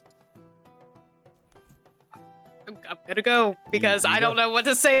 Thanks. I'm gonna go because You I don't go. know what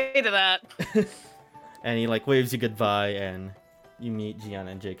to say to that. And he like waves you goodbye, and you meet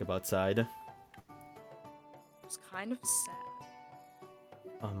Gianna and Jacob outside. It's kind of sad.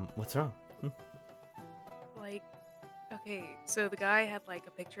 What's wrong? Like, okay, so the guy had like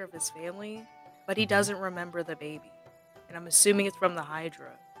a picture of his family, but he doesn't remember the baby. And I'm assuming it's from the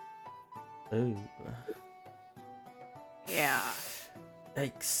Hydra. Oh, Yeah.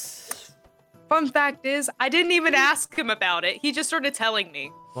 yikes. Fun fact is, I didn't even ask him about it. He just started telling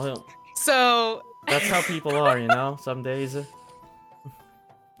me. Well, So that's how people are, you know. Some days,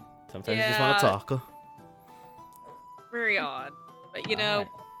 sometimes you just want to Yeah. talk. very odd. But Alright.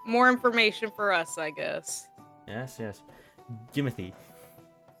 more information for us, I guess. Yes, yes. Jimothy,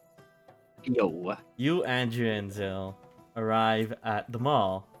 Yo. you, Andrew, and Zill arrive at the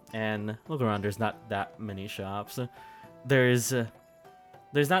mall, and look around. There's not that many shops. There's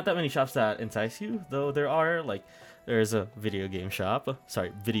not that many shops that entice you, though. There's a video game shop.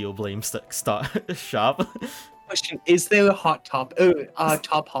 Sorry, video blame shop. Question: is there a hot top?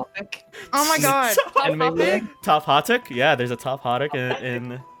 Top topic? Oh my god. Top Anime topic? related? Top Hotic? Yeah, there's a Top Hotic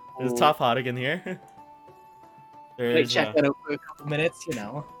there's a Top Hotic in here. Might There's, check that out for a couple minutes,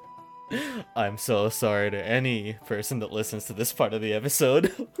 I'm so sorry to any person that listens to this part of the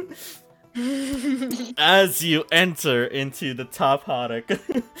episode. As you enter into the Top Hotic.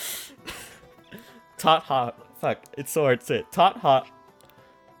 It's so hard to say. Tot Hopic.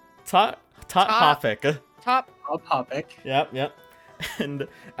 Top. Top topic. Yep. And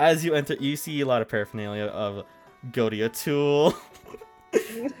as you enter, you see a lot of paraphernalia of Godia Tool,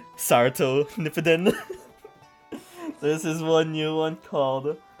 Sarto Nipidin. There's this one new one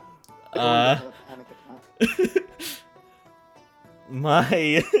called my.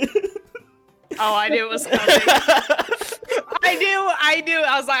 Oh, I knew it was coming. I knew.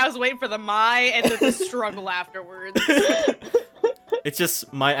 I was waiting for the and then the struggle afterwards. It's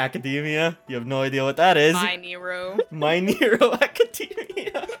just My Academia. You have no idea what that is. My Nero. My Nero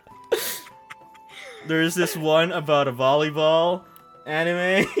Academia. There's this one about a volleyball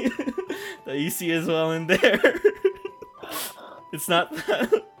anime that you see as well in there. It's not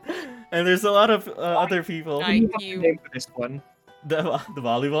that. And there's a lot of other people. Nice. What's the name for this one? The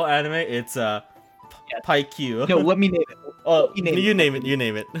volleyball anime, it's Paikyuu. No, let me name it. Oh, you name you it.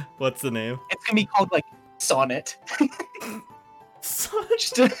 name it. What's the name? It's gonna be called like Sonnet.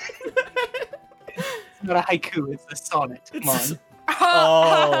 Just a- it's not a haiku. It's a sonnet. Come It's- on.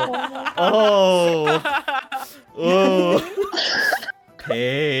 Oh,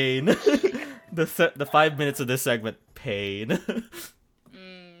 pain. The 5 minutes of this segment, pain.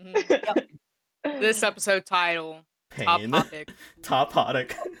 This episode title, Top Pain. Topic.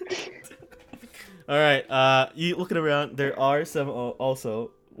 Topic. All right. You looking around? There are some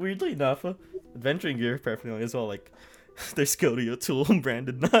also weirdly enough adventuring gear paraphernalia as well. Like there's Cody O'Toole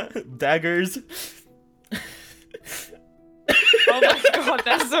branded daggers. Oh my god,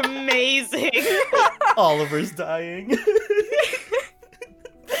 that's amazing. Oliver's dying.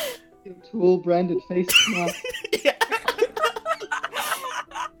 Tool branded face mask. Yeah.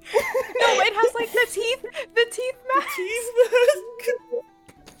 No, it has like the teeth mask.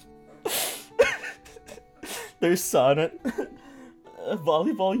 There's Sonnet.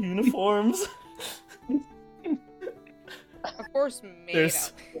 Volleyball uniforms. Of course, made There's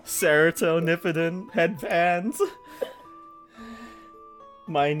up. Serotonipidine headbands.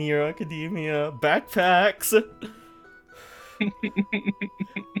 My Hero Academia backpacks.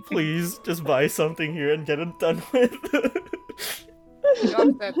 Please just buy something here and get it done with. You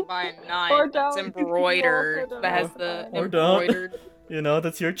have to buy a knife Or that's don't. embroidered. Or That has don't. the Or don't. embroidered. You know,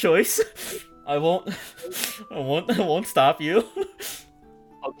 that's your choice. I won't stop you.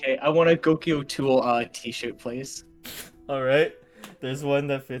 Okay, I want a Goki O'Toole t-shirt, please. All right. There's one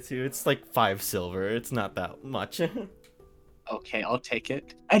that fits you. It's like 5 silver. It's not that much. All Okay, I'll take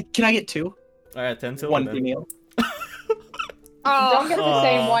it. Can I get 2? right, 10 silver. One then. for Neil. Don't get the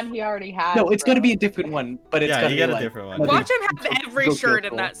same Aw. one he already has. No, it's bro. gotta be a different one, but it's Yeah, gotta you be get a like, different one. gotta be- Watch him have every Goki shirt in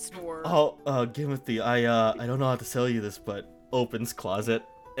O'Toole. that store. Oh, Gimothy, I don't know how to tell you this, but opens closet.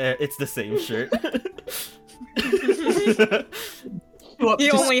 It's the same shirt. Go up He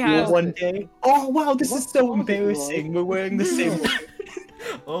to only school has- one day. Oh wow, this is so What? embarrassing. We're wearing the same one.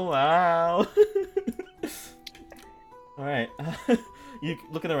 Oh wow. All right. You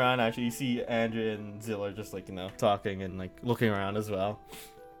looking around? Actually, you see Andrea and Zill are just like talking and like looking around as well.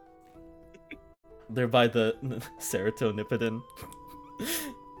 They're by the serotonipidine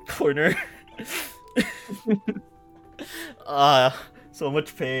corner. So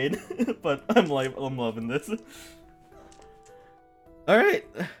much pain, but I'm loving this. All right,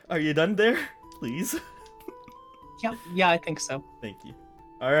 are you done there? Please. Yeah, I think so. Thank you.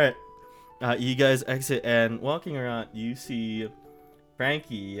 All right, you guys exit and walking around, you see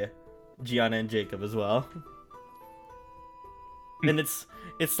Frankie, Gianna, and Jacob as well. And it's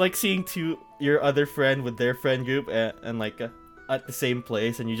like seeing your other friend with their friend group and like at the same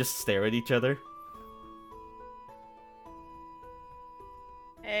place, and you just stare at each other.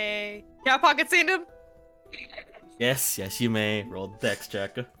 Hey, can I pocket sand him? Yes, you may. Roll the dex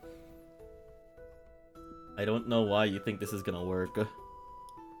check. I don't know why you think this is gonna work.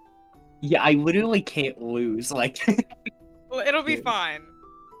 Yeah, I literally can't lose. Like, Well, it'll be fine.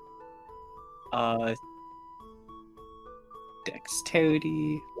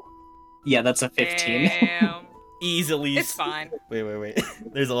 dexterity. Yeah, that's a 15. Damn. Easily. It's fine. Wait.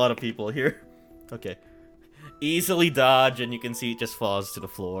 There's a lot of people here. Okay. Easily dodge, and you can see it just falls to the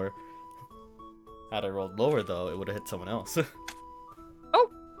floor. Had I rolled lower, though, it would have hit someone else. Oh.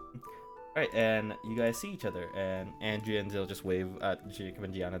 Alright, and you guys see each other, and Andrea and Zill just wave at Jacob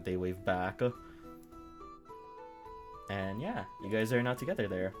and Gianna. They wave back. And yeah, you guys are now together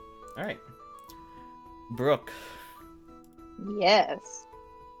there. Alright. Brooke. Yes.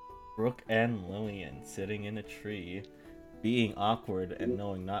 Brooke and Lillian sitting in a tree, being awkward and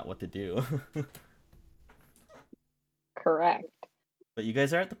knowing not what to do. Correct. But you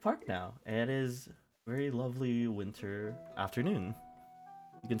guys are at the park now, and it is a very lovely winter afternoon.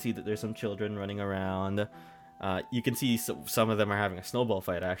 You can see that there's some children running around. You can see some of them are having a snowball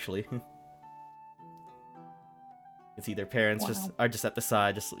fight, actually. You can see their parents are just at the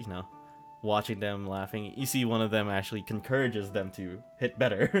side, just watching them, laughing. You see one of them actually encourages them to hit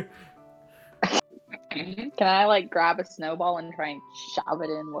better. Can I like grab a snowball and try and shove it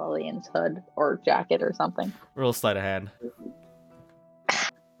in Lillian's hood or jacket or something? Roll sleight of hand.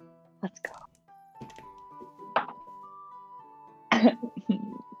 Let's go.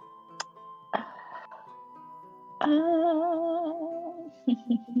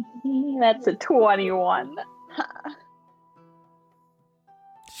 That's a 21.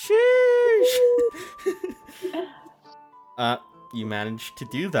 Sheesh! You managed to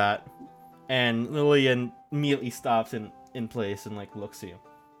do that, and Lillian immediately stops in place and like looks at you.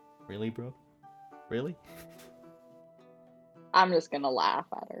 Really, bro? Really? I'm just gonna laugh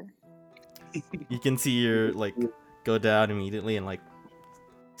at her. You can see her like go down immediately and like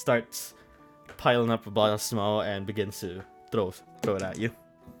starts piling up a ball of snow and begins to throw it at you.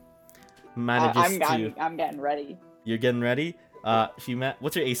 Manages to. I'm getting ready. You're getting ready.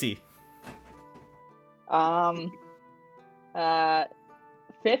 What's your AC?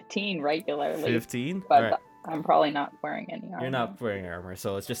 15 regularly. 15. But All right. I'm probably not wearing any armor. You're not wearing armor,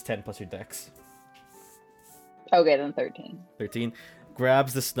 so it's just 10 plus your dex. Okay, then 13. 13.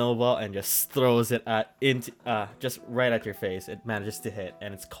 Grabs the snowball and just throws it just right at your face. It manages to hit,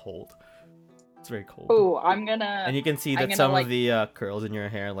 and it's cold. It's very cold. Oh, I'm gonna. And you can see that some of the curls in your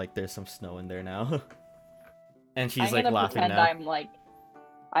hair, like there's some snow in there now. And she's like laughing now.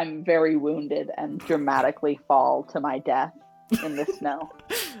 I'm very wounded and dramatically fall to my death in the snow.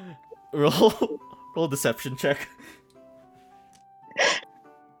 Roll deception check.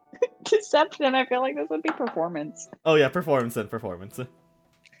 Deception. I feel like this would be performance. Oh yeah, performance then. Performance.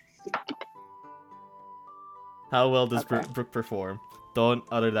 How well does Brooke perform? Don't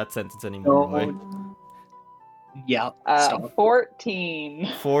utter that sentence anymore, boy. Yeah. Stop.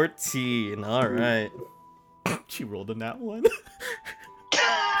 14. 14. All right. She rolled a nat one.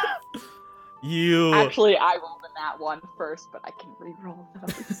 You. Actually, I rolled a nat one first, but I can re-roll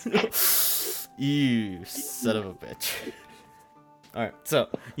those. You son of a bitch. All right, so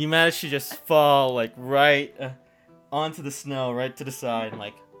you managed to just fall like right onto the snow, right to the side, and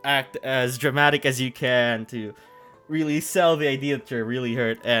like act as dramatic as you can to really sell the idea that you're really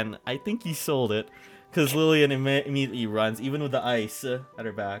hurt. And I think you sold it, because Lillian immediately runs, even with the ice at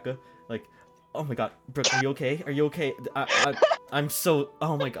her back. Like, oh my god, Brooke, are you okay? Are you okay? I'm so.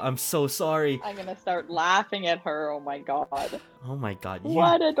 Oh my god, I'm so sorry. I'm gonna start laughing at her. Oh my god. Oh my god,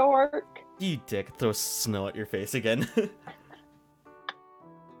 What a dork. You dick! Throw snow at your face again.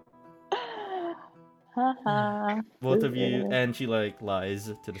 Both of you, and she like lies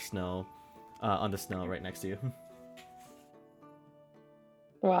to the snow, on the snow right next to you.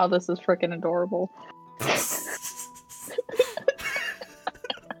 Wow, this is freaking adorable.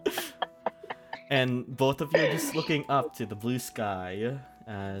 And both of you are just looking up to the blue sky,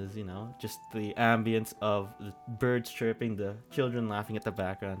 as you know, just the ambience of the birds chirping, the children laughing at the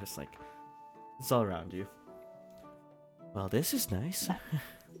background, just like it's all around you. Well, this is nice.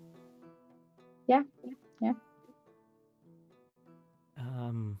 Yeah. Yeah.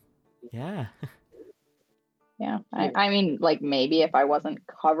 Yeah. I mean, like, maybe if I wasn't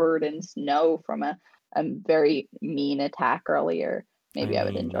covered in snow from a very mean attack earlier, maybe I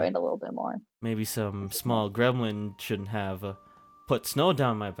would enjoy it a little bit more. Maybe some small gremlin shouldn't have put snow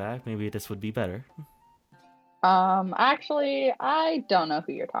down my back. Maybe this would be better. Actually, I don't know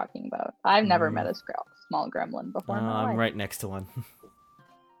who you're talking about. I've never met a small gremlin before in my I'm life. right next to one.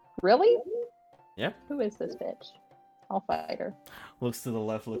 Really? Yep. Who is this bitch? I'll fight her. Looks to the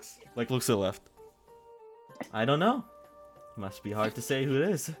left, looks to the left. I don't know. Must be hard to say who it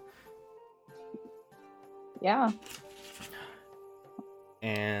is. Yeah.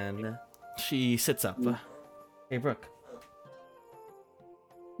 And she sits up. Hey, Brooke.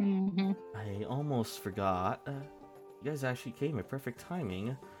 Mm-hmm. I almost forgot. You guys actually came at perfect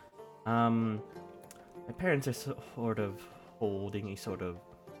timing. My parents are sort of holding a sort of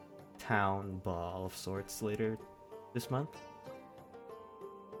town ball of sorts later this month.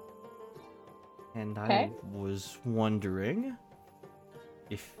 And I was wondering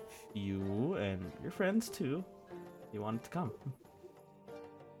if you and your friends too, you wanted to come.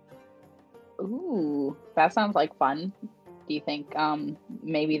 Ooh, that sounds like fun. Do you think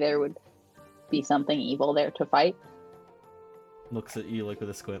maybe there would be something evil there to fight? Looks at you like with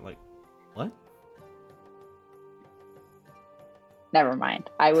a squint, like, what? Never mind.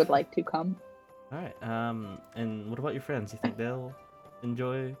 I would like to come. All right. And what about your friends? You think they'll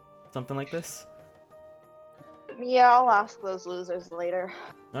enjoy something like this? Yeah, I'll ask those losers later.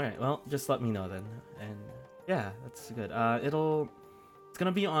 All right. Well, just let me know then. And yeah, that's good. It's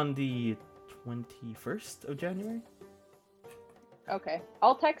gonna be on the 21st of January. Okay.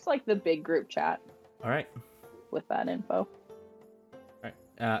 I'll text like the big group chat All right. with that info. All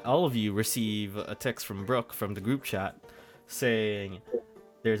right. All of you receive a text from Brooke from the group chat saying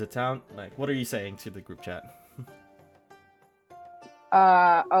there's a town. Like, what are you saying to the group chat?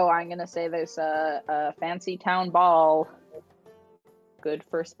 I'm gonna say there's a fancy town ball. Good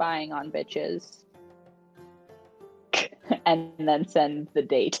for spying on bitches. And then send the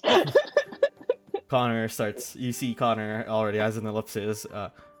date. Connor starts. You see Connor already has an ellipsis.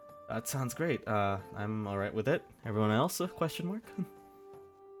 That sounds great. I'm all right with it. Everyone else? Question mark.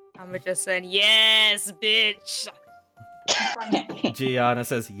 I'm just saying yes, bitch. Gianna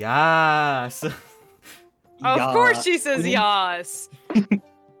says yes. Of course she says yes.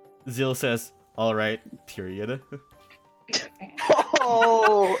 Zil says all right. Period.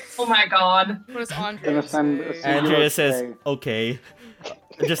 Oh my god. What does Andrea Gonna send say? a singular Andrea says K. okay.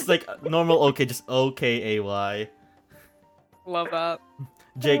 Just like normal okay, just OKAY. Love that.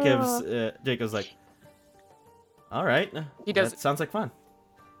 Jacob's like, all right. He does- That sounds like fun.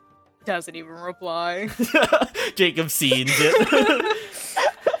 Doesn't even reply. Jacob scenes it.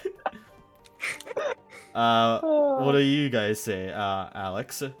 What do you guys say,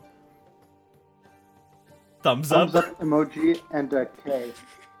 Alex? Thumbs up. Thumbs up emoji and a K.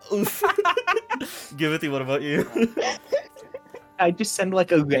 Oof. Timothy, what about you? I just send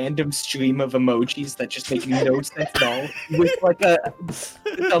like a random stream of emojis that just make no sense at all, with like a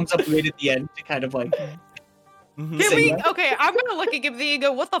thumbs up right at the end to kind of like. Mhm. Give Say me what? okay. I'm gonna look at Gibby and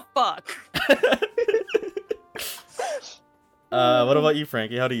go, "What the fuck?" What about you,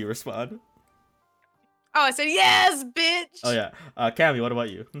 Frankie? How do you respond? Oh, I said yes, bitch. Oh yeah, Cammy, what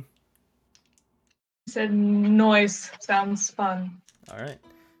about you? Said noise sounds fun. All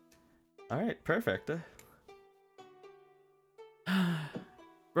right, perfect.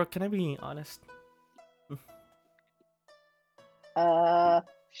 Brooke, can I be honest?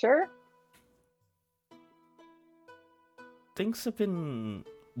 Sure. Things have been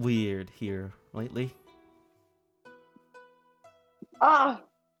weird here lately. Ah,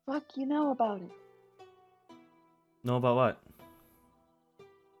 fuck, you know about it. Know about what?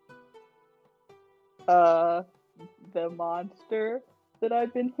 The monster that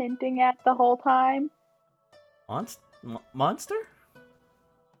I've been hinting at the whole time. Monster?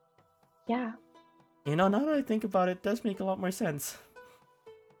 Yeah. You know, now that I think about it, it does make a lot more sense.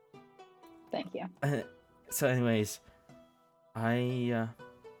 Thank you. So anyways, I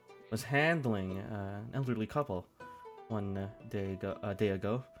was handling an elderly couple one day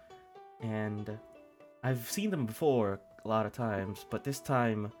ago, and I've seen them before a lot of times, but this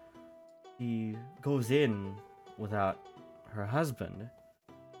time she goes in without her husband.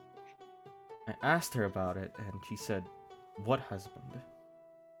 I asked her about it, and she said, "What husband?"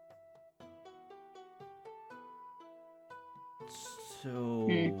 So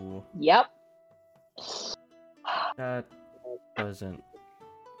Yep. that doesn't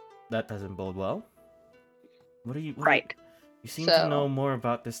bode well. What do you? Right. You seem So- to know more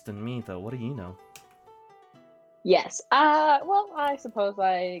about this than me, though. What do you know? Yes. Well, I suppose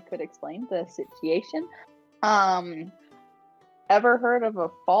I could explain the situation. Ever heard of a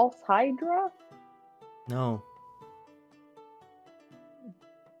false hydra? No,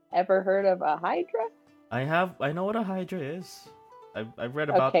 Ever heard of a hydra? I have. I know what a Hydra is. I've read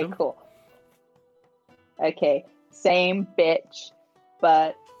about Okay, them. cool. Okay, same bitch,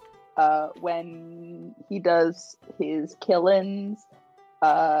 but when he does his killings,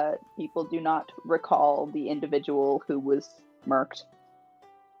 people do not recall the individual who was murked.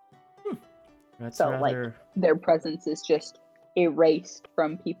 That's So, rather. Their presence is just erased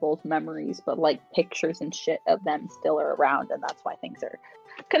from people's memories, but like pictures and shit of them still are around, and that's why things are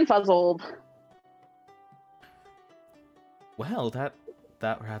confuzzled. Well, that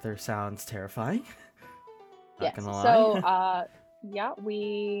rather sounds terrifying. Not Yes. gonna lie. So, yeah,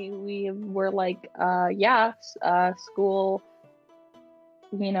 we were like, school.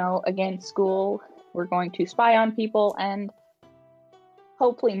 You know, again, school. We're going to spy on people and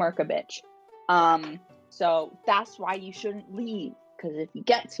hopefully murk a bitch. So that's why you shouldn't leave, because if he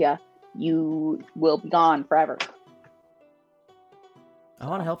gets you, you will be gone forever. I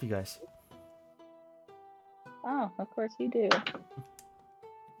want to help you guys. Oh, of course you do.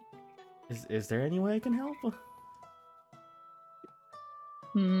 Is there any way I can help?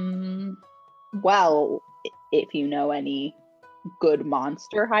 Well, if you know any good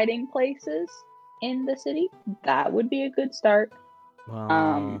monster hiding places in the city, that would be a good start.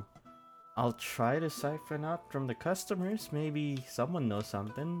 Well, I'll try to siphon out from the customers. Maybe someone knows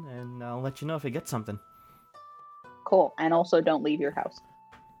something, and I'll let you know if I get something. Cool. And also don't leave your house.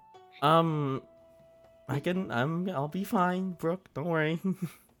 I'll be fine, Brooke. Don't worry.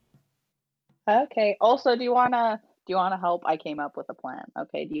 Okay. Also, do you wanna help? I came up with a plan.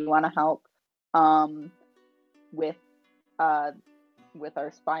 Okay. Do you wanna help with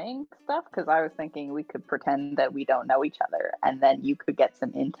our spying stuff? Because I was thinking we could pretend that we don't know each other, and then you could get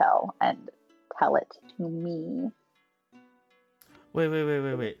some intel and tell it to me.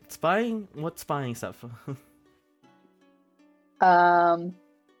 Wait. Spying? What spying stuff?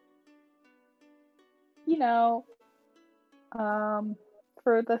 You know,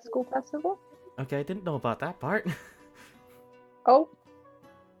 for the school festival. Okay, I didn't know about that part. Oh.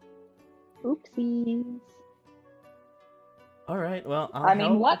 Oopsies. All right, well, I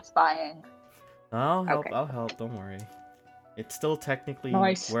mean, what spying? I'll help. Okay. I'll help. Don't worry. It's still technically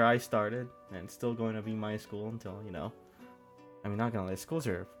Nice. where I started, and it's still going to be my school until, you know. I mean, not gonna lie, schools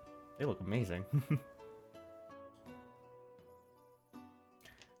they look amazing.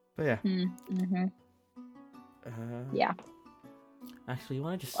 But yeah. Mm-hmm. Yeah. Actually, you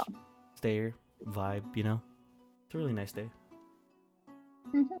want to just Well. stay here, vibe, you know? It's a really nice day.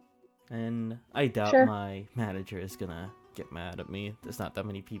 Mhm. And I doubt Sure. my manager is gonna get mad at me. There's not that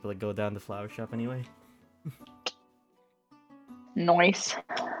many people that go down the flower shop anyway. Nice.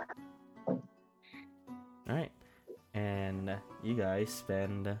 Alright. And you guys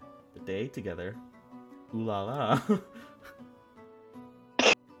spend the day together. Ooh la la.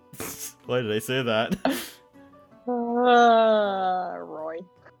 Why did I say that? Roy.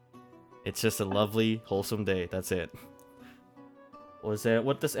 It's just a lovely, wholesome day. That's it.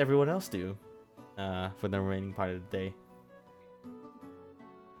 What does everyone else do for the remaining part of the day?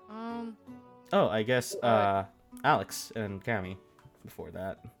 Oh, I guess Alex and Cammy before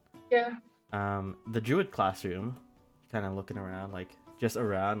that. Yeah. The Druid classroom, kind of looking around, like just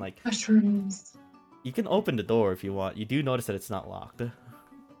around, like Mushrooms. you can open the door if you want. You do notice that it's not locked.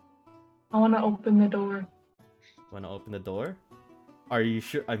 I want to open the door. Want to open the door? Are you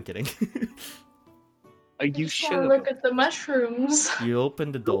sure? I'm kidding. Are you Just sure? wanna look at the mushrooms. You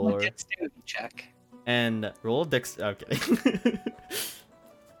open the Roll a door dexterity check. and roll dex. I'm kidding.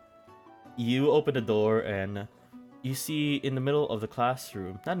 You open the door and you see in the middle of the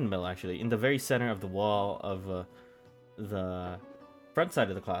classroom, not in the middle actually, in the very center of the wall of the front side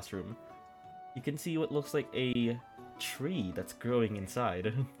of the classroom, you can see what looks like a tree that's growing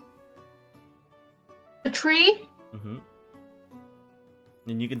inside. A tree? Mm-hmm.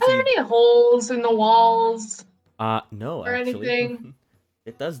 And you can Are there see. any holes in the walls? No, or actually. anything?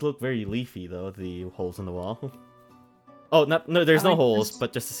 It does look very leafy though, the holes in the wall. Oh, no, there's I no like holes, this.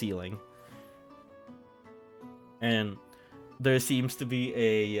 but just the ceiling. And there seems to be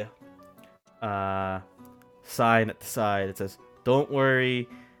a sign at the side that says, "Don't worry,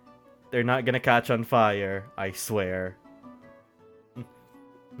 they're not gonna catch on fire, I swear."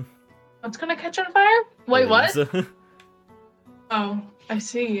 What's gonna catch on fire? Wait, what? Please." Oh, I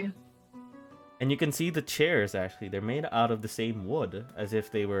see. And you can see the chairs, actually. They're made out of the same wood, as if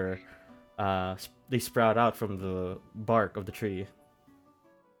they were, they sprout out from the bark of the tree.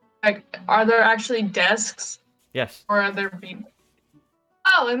 Like, are there actually desks? Yes. Or are there people?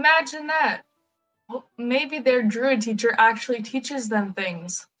 Oh, imagine that. Well, maybe their druid teacher actually teaches them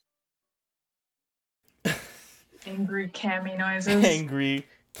things. Angry cammy noises. Angry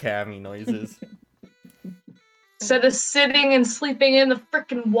cammy noises. Instead of sitting and sleeping in the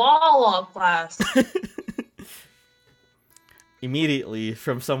freaking wall all class. Immediately,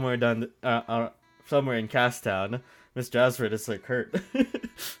 from somewhere down, somewhere in Castown, Miss Jasford is like hurt.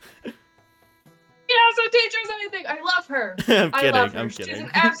 She doesn't teach us anything. I love her. I'm I kidding. love her. I'm She's kidding.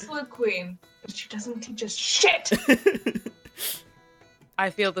 an absolute queen. But she doesn't teach us shit. I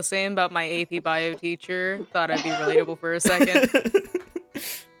feel the same about my AP bio teacher. Thought I'd be relatable for a second.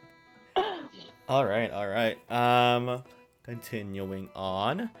 All right. Continuing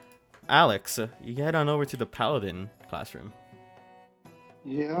on. Alex, you head on over to the Paladin classroom.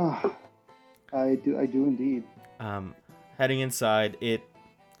 Yeah, I do indeed. Heading inside, it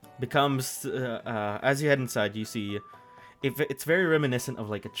becomes as you head inside, you see it's very reminiscent of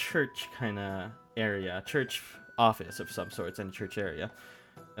like a church kind of area, church office of some sorts in a church area.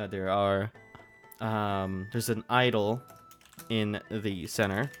 There's an idol in the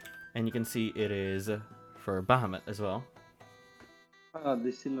center, and you can see it is for Bahamut as well.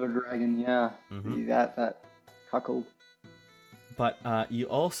 The silver dragon, yeah. Mhm. That cuckold. But you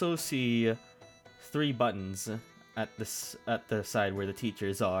also see 3 buttons at the side where the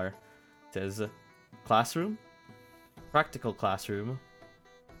teachers are. It says classroom, practical classroom,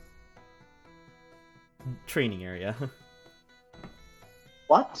 training area.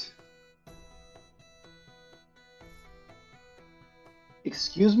 What?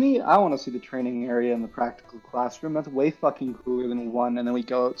 Excuse me? I want to see the training area and the practical classroom. That's way fucking cooler than one, and then we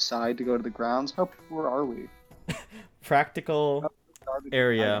go outside to go to the grounds. How poor are we? Practical Garbage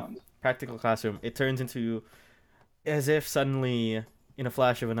area, items. practical classroom. It turns into as if suddenly, in a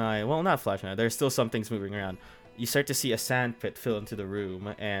flash of an eye, well, not flash of an eye, there's still some things moving around. You start to see a sand pit fill into the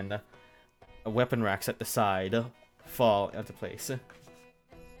room, and weapon racks at the side fall into place.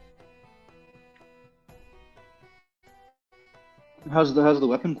 How's the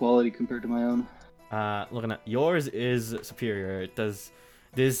weapon quality compared to my own? Looking at yours is superior.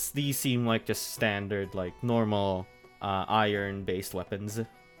 These seem like just standard, like normal iron-based weapons.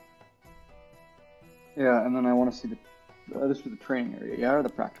 Yeah, and then I want to see this is the training area, yeah, or the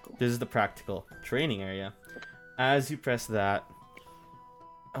practical. This is the practical training area. As you press that,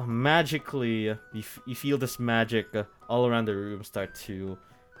 magically, you feel this magic all around the room start to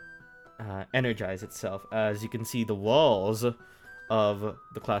energize itself, as you can see the walls of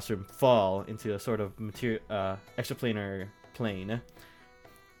the classroom fall into a sort of extraplanar plane.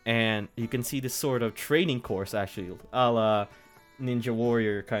 And you can see this sort of training course, actually, a la Ninja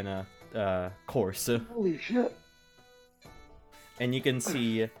Warrior kind of course. Holy shit. And you can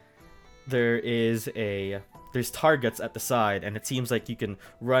see there's targets at the side, and it seems like you can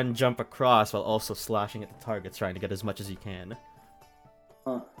run, jump across while also slashing at the targets, trying to get as much as you can.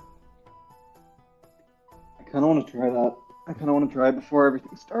 Huh. I kind of want to try that. I kind of want to try it before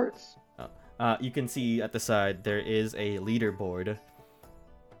everything starts. You can see at the side there is a leaderboard,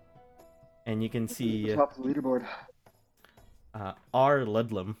 and you can see Top of the leaderboard. R.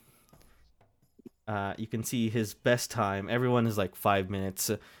 Ludlam. You can see his best time. Everyone is like 5 minutes,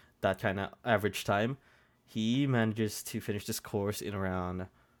 that kind of average time. He manages to finish this course in around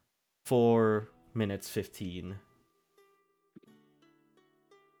 4 minutes 15.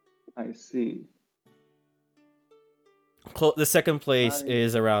 I see. The second place Nice.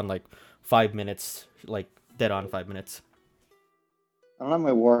 is around like 5 minutes, like dead on 5 minutes. I don't have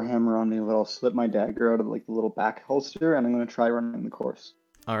my Warhammer on me, but I'll slip my dagger out of like the little back holster, and I'm gonna try running the course.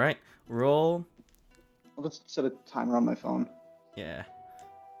 All right, roll. I'll just set a timer on my phone. Yeah.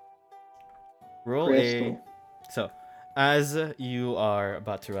 Roll Crystal. So, as you are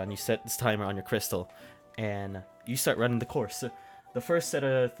about to run, you set this timer on your crystal, and you start running the course. The first set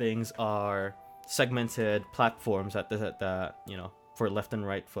of things are segmented platforms at the for left and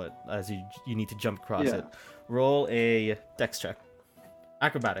right foot, as you need to jump across Yeah. it. Roll a dex check.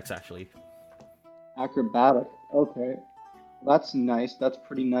 Acrobatics, actually. Acrobatic. Okay. That's nice. That's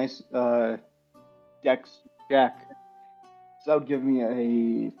pretty nice. Dex check. So that would give me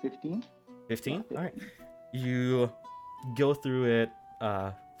a 15. 15? Alright. You go through it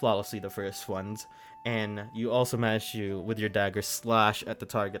flawlessly, the first ones, and you also manage to, with your dagger, slash at the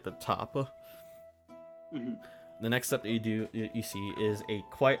target at the top. Mm-hmm. The next step that you see is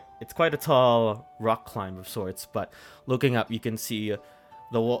it's quite a tall rock climb of sorts, but looking up you can see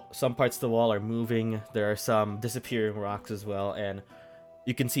some parts of the wall are moving. There are some disappearing rocks as well, and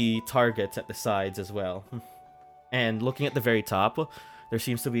you can see targets at the sides as well. And looking at the very top, there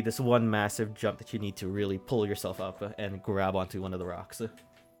seems to be this one massive jump that you need to really pull yourself up and grab onto one of the rocks.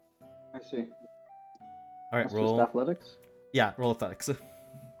 I see. All right, That's roll. just athletics. Yeah, roll athletics.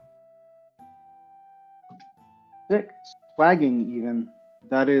 6. Swagging even.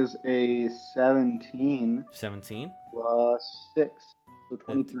 That is a 17 17. plus 6. So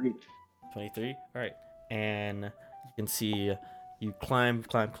 23. 23. All right, and you can see you climb.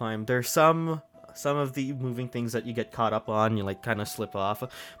 There's some of the moving things that you get caught up on. You like kind of slip off,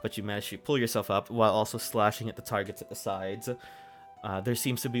 but you manage to pull yourself up while also slashing at the targets at the sides. There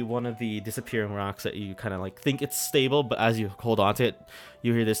seems to be one of the disappearing rocks that you kind of like think it's stable, but as you hold on to it,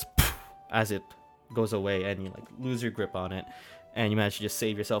 you hear this as it goes away, and you like lose your grip on it, and you manage to just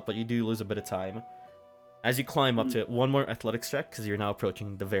save yourself, but you do lose a bit of time. As you climb up to it, one more athletics check, because you're now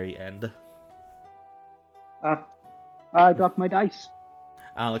approaching the very end. I dropped my dice.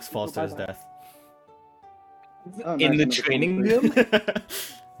 Alex falls to his death. Oh, In nice, the another training 23. room?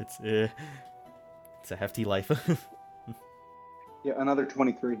 It's a hefty life. Yeah, another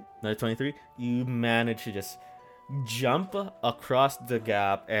 23. Another 23. You manage to just jump across the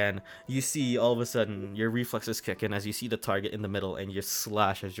gap, and you see all of a sudden your reflexes kick in as you see the target in the middle, and you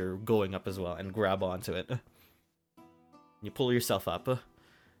slash as you're going up as well and grab onto it. You pull yourself up,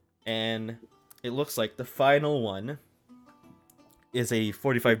 and it looks like the final one is a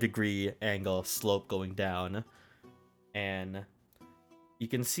 45-degree angle slope going down, and you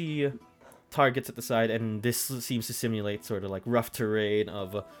can see targets at the side, and this seems to simulate sort of like rough terrain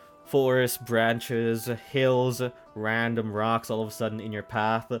of forest, branches, hills, random rocks all of a sudden in your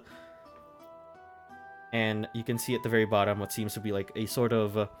path. And you can see at the very bottom what seems to be like a sort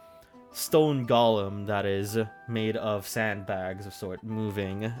of stone golem that is made of sandbags of sort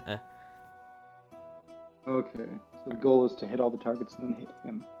moving. Okay. So the goal is to hit all the targets and then hit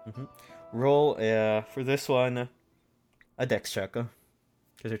him. Roll for this one a dex check,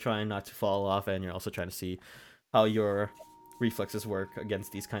 because you're trying not to fall off, and you're also trying to see how your reflexes work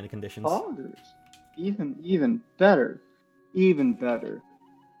against these kind of conditions. Poggers. Even better. Even better.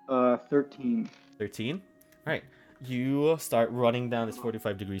 13. 13. All right, you start running down this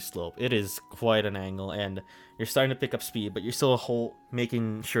 45-degree slope. It is quite an angle, and you're starting to pick up speed, but you're still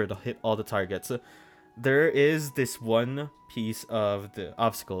making sure to hit all the targets. There is this one piece of the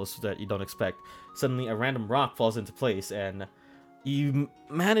obstacles that you don't expect. Suddenly, a random rock falls into place, and you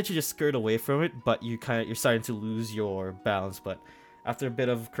manage to just skirt away from it, but you're starting to lose your balance. But after a bit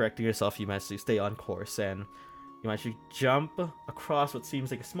of correcting yourself, you manage to stay on course, and you manage to jump across what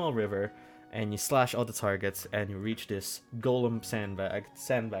seems like a small river, and you slash all the targets, and you reach this golem sandbag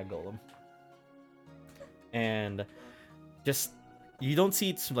golem. And just, you don't see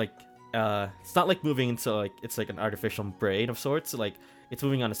it's like, it's not like moving into like, it's like an artificial brain of sorts. Like, it's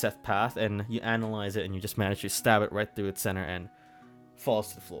moving on a set path, and you analyze it, and you just manage to stab it right through its center and falls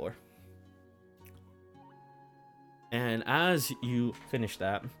to the floor. And as you finish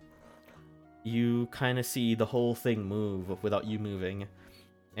that, you kind of see the whole thing move without you moving,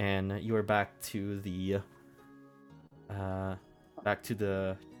 and you are back to the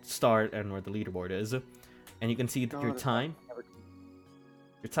start and where the leaderboard is, and you can see that your time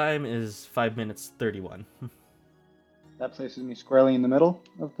is 5 minutes 31. That places me squarely in the middle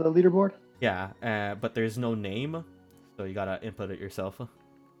of the leaderboard. Yeah, but there's no name, so you gotta input it yourself.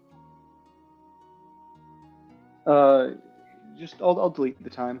 I'll delete the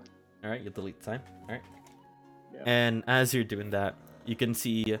time. All right, you'll delete the time. All right. Yeah. And as you're doing that, you can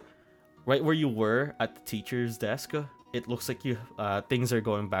see right where you were at the teacher's desk. It looks like you things are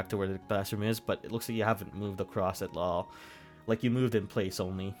going back to where the classroom is, but it looks like you haven't moved across at all. Like you moved in place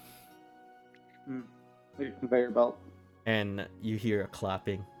only. Like a conveyor belt. And you hear a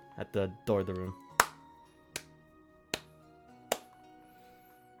clapping at the door of the room.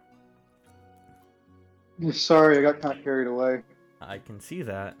 Sorry, I got kind of carried away. I can see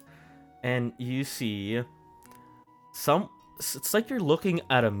that. And you see it's like you're looking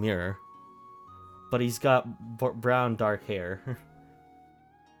at a mirror, but he's got brown dark hair.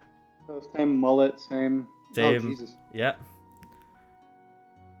 So same mullet, same. Oh, Jesus. Yeah.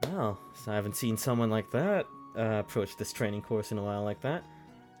 Well, so I haven't seen someone like that approach this training course in a while like that.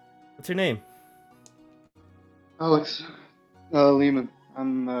 What's your name? Alex. Lehman.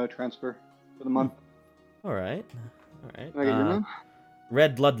 I'm transfer for the month. All right. Can I get your name?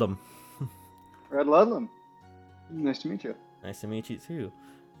 Red Ludlam. Red Ludlam. Nice to meet you. Nice to meet you too.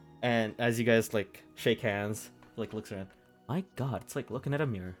 And as you guys like shake hands, like looks around. My God, it's like looking at a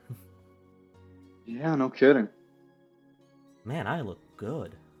mirror. Yeah, no kidding. Man, I look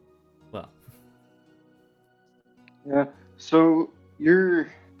good. Well. Yeah. So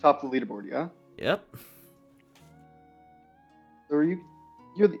you're top of the leaderboard, yeah? Yep. So are you're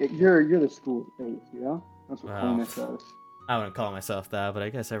the school ace, yeah? That's what Wow. Cleanest says. I wouldn't call myself that, but I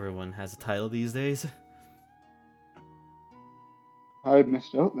guess everyone has a title these days. I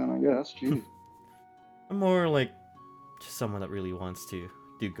missed out then, I guess. Jeez. I'm more like just someone that really wants to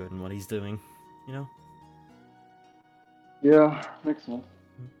do good in what he's doing, you know? Yeah, makes sense.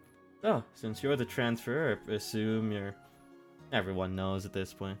 Oh, since you're the transfer, I assume everyone knows at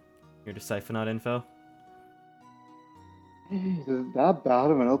this point. You're to siphon out info? Is it that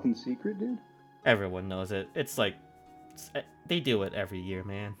bad of an open secret, dude? Everyone knows it. It's like, they do it every year,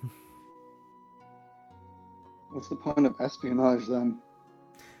 man. What's the point of espionage then?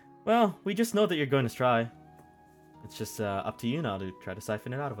 Well, we just know that you're going to try. It's just up to you now to try to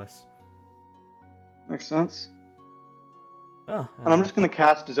siphon it out of us. Makes sense. Oh, And I'm just gonna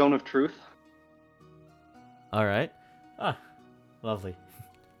cast Zone of Truth. Alright. Ah, lovely.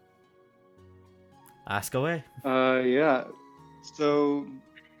 Ask away. Yeah. So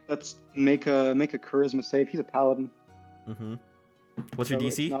let's make a charisma save. He's a paladin. Mm-hmm. What's your so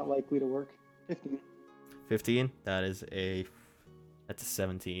DC? It's not likely to work. 15. 15? That's a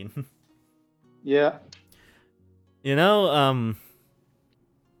 17. Yeah. You know,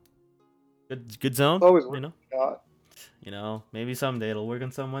 good zone. Always You works. know, Yeah. maybe someday it'll work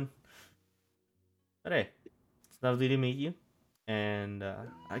on someone. But hey, it's lovely to meet you, and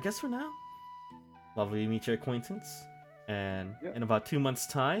I guess for now, lovely to meet your acquaintance. And Yeah. in about 2 months'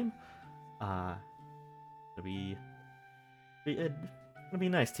 time, it'll be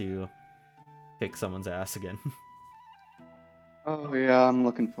nice to kick someone's ass again. Oh yeah, I'm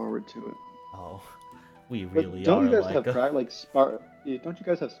looking forward to it. Oh, we But really don't are you guys like. have Don't you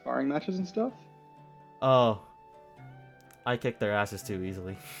guys have sparring matches and stuff? Oh, I kick their asses too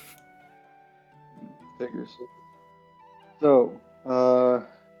easily. Figures. So,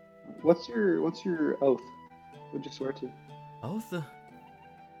 what's your oath? What'd you swear to? Oath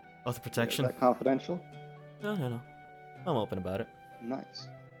of protection. Is that confidential? No. I'm open about it. Nice.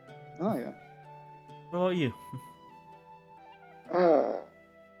 Oh yeah. What about you?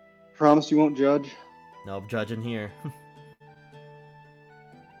 Promise you won't judge. No judging here.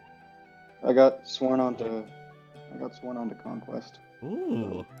 I got sworn on to conquest.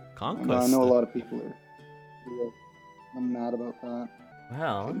 Ooh, I conquest. know a lot of people are. I'm mad about that.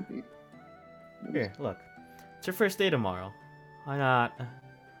 Well, Shouldn't be. here, look. It's your first day tomorrow. Why not?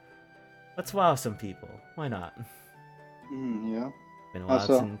 Let's wow some people. Why not? Yeah. Been a How while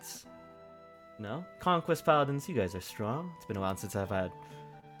so? since. No? Conquest Paladins, you guys are strong. It's been a while since I've had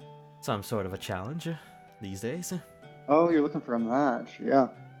some sort of a challenge these days. Oh, you're looking for a match. Yeah.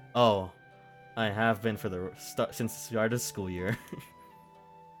 Oh, I have been for since the start of the school year.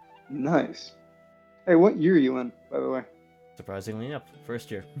 Nice. Hey, what year are you in, by the way? Surprisingly, yep,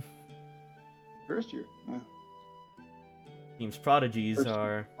 first year. First year. Yeah. Seems prodigies First year,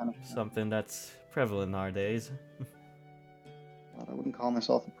 are kind of. something that's prevalent nowadays. God, I wouldn't call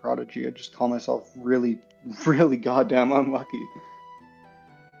myself a prodigy. I'd just call myself really, really goddamn unlucky.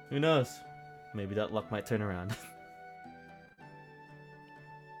 Who knows? Maybe that luck might turn around.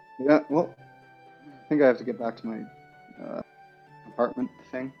 Yeah, well, I think I have to get back to my apartment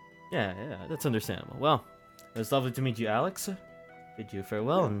thing. Yeah, that's understandable. Well, it was lovely to meet you, Alex. Bid you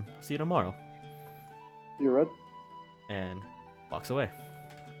farewell Yeah. and see you tomorrow. You Red? And walks away.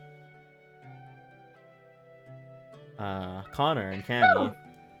 Connor and Cammy,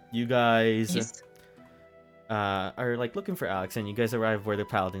 you guys Yes. are like looking for Alex, and you guys arrive where the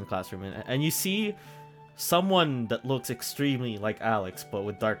paladin classroom, and you see someone that looks extremely like Alex, but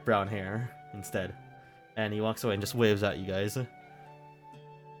with dark brown hair instead. And he walks away and just waves at you guys.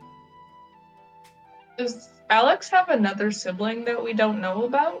 Does Alex have another sibling that we don't know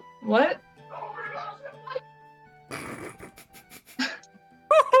about? What?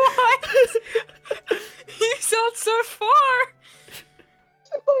 What? You sound so far.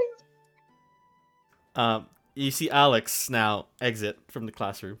 You see Alex now exit from the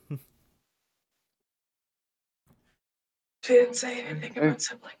classroom. She didn't say anything about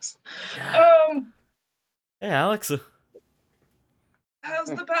siblings. Hey, Alex. How's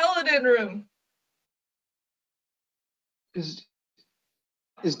the paladin room? Is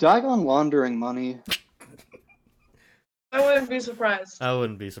Dagon laundering money? I wouldn't be surprised. I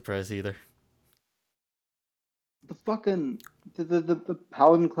wouldn't be surprised either. The fucking the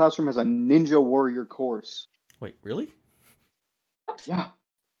paladin classroom has a ninja warrior course. Wait, really? Yeah,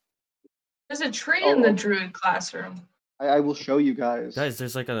 There's a tree in the druid classroom. I will show you guys. Guys,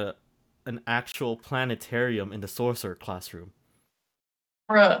 there's like an actual planetarium in the sorcerer classroom.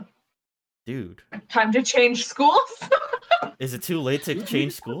 Bruh. Dude, Time to change schools? is it too late to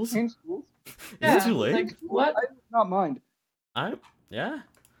change schools? Change schools? Is it too late? Like, what? I do not mind. Yeah.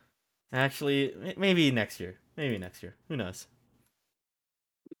 Actually, maybe next year. Maybe next year. Who knows?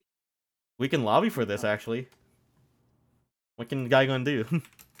 We can lobby for this, actually. What can the guy gonna do?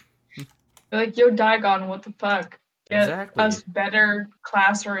 Like, yo, Dagon, what the fuck? Get Exactly. us better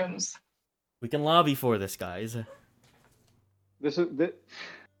classrooms. We can lobby for this, guys.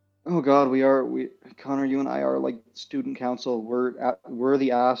 Oh god, Connor, you and I are like student council. We're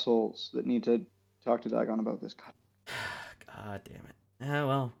the assholes that need to talk to Dagon about this. God damn it. Yeah,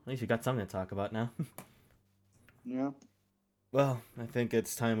 well, at least we got something to talk about now. Yeah. Well, I think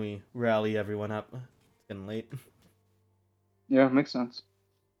it's time we rally everyone up. It's getting late. Yeah, makes sense.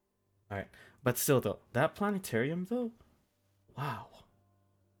 Alright. But still, though, that planetarium, though? Wow.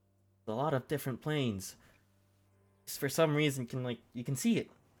 A lot of different planes. Just for some reason, you can see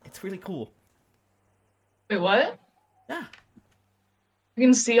it. It's really cool. Wait, what? Yeah. You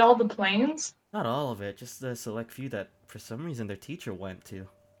can see all the planes? Not all of it, just the select few that, for some reason, their teacher went to.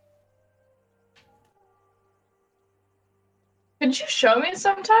 Could you show me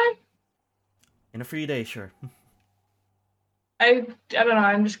sometime? In a free day, sure. I don't know,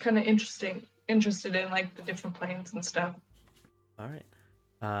 I'm just kind of interested in like the different planes and stuff.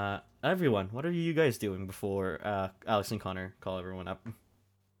 Alright. Everyone, what are you guys doing before Alex and Connor call everyone up?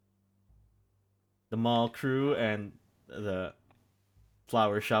 The mall crew and the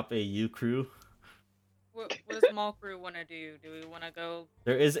flower shop AU crew. What does mall crew want to do? Do we want to go?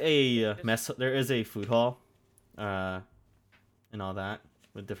 There is a there is a food hall, and all that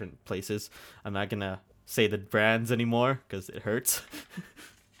with different places. I'm not gonna say the brands anymore because it hurts.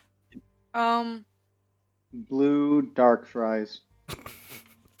 Blue dark fries.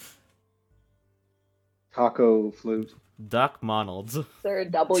 Taco flute. Doc Monald's. Is there a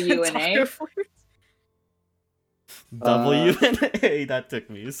W and A? Taco fruit? W and A. That took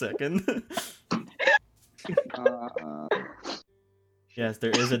me a second. Yes,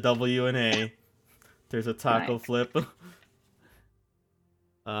 there is a W and A. There's a taco Nice. flip.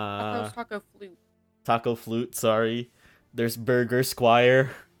 Taco flute. Taco flute. Sorry. There's Burger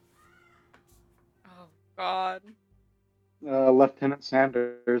Squire. Oh God. Lieutenant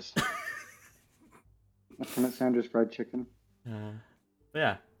Sanders. Lieutenant Sanders fried chicken.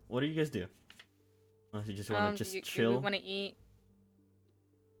 Yeah. What do you guys do? Unless you just want to just do chill. we want to eat?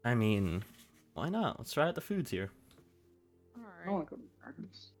 I mean, why not? Let's try out the foods here. I Alright. want to go to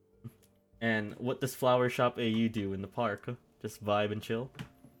Gardens. And what does Flower Shop AU do in the park? Just vibe and chill?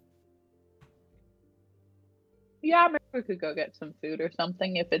 Yeah, maybe we could go get some food or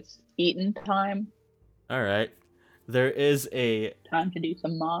something if it's eating time. Alright. There is a Time to do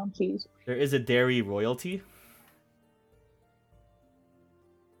some monkeys. dairy royalty.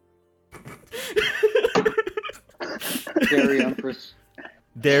 Dairy Empress.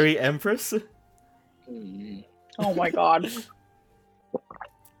 Dairy Empress. Oh my god.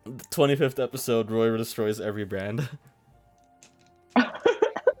 The 25th episode, Roy destroys every brand.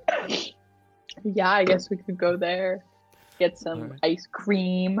 Yeah, I guess we could go there. Get some Alright. ice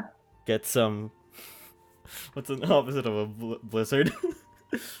cream. Get some. What's the opposite of a blizzard?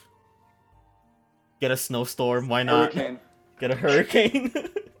 Get a snowstorm. Why not? Hurricane. Get a hurricane.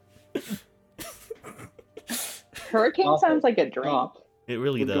 Hurricane sounds like a drink. Stop. It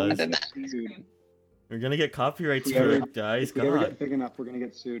really We're going does. to get sued. We're gonna get copyright If we ever- strike, guys. If we ever God, get big enough, we're gonna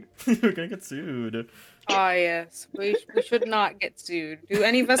get sued. we're gonna get sued. Ah, yes. We should not get sued. Do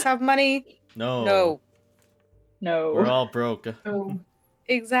any of us have money? No. No. We're No. all broke. Oh,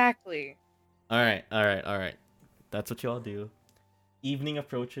 Exactly. All right. That's what y'all do. Evening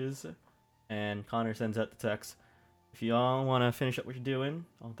approaches, and Connor sends out the text. If y'all want to finish up what you're doing,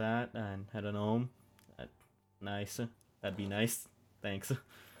 all that, and head on home, nice. That'd be nice. Thanks.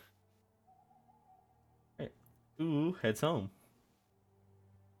 Right. Ooh, heads home.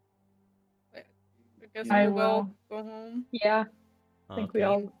 I guess I we'll will. go home. Yeah, I think we Okay.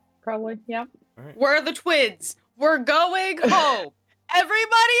 all probably, yeah. All right. We're the twins. We're going home.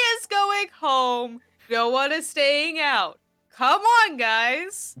 Everybody is going home. No one is staying out. Come on,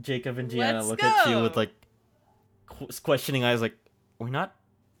 guys. Jacob and Gianna Let's look at you with go. like questioning eyes, like, we're not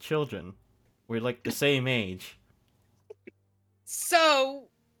children. We're like the same age. So,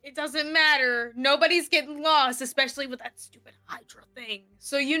 it doesn't matter. Nobody's getting lost, especially with that stupid Hydra thing.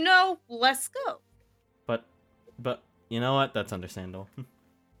 So, let's go. But you know what? That's understandable.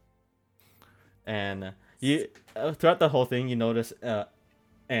 And you throughout the whole thing, you notice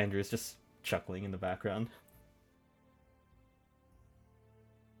Andrew's just chuckling in the background.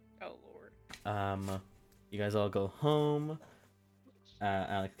 Oh, Lord. You guys all go home.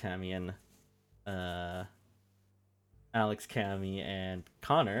 Alex, Cammy, and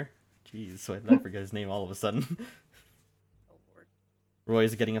Connor. Jeez, so I forget his name all of a sudden. Oh, Lord.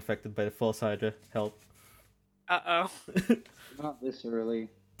 Roy's getting affected by the false Hydra. Help. Uh-oh. Not this early.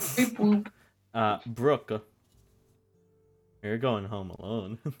 beep boop. Brooke. You're going home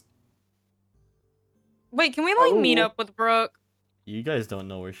alone. Wait, can we, meet Oh. up with Brooke? You guys don't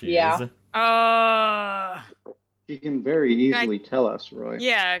know where she Yeah. is. You can very easily tell us, Roy.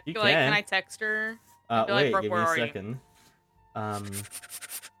 Yeah, You can can. I text her? I feel like, Wait, Brooke, give me where a are you? second.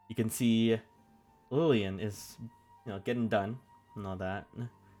 You can see Lillian is, getting done and all that.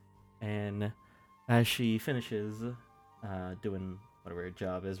 And as she finishes doing whatever her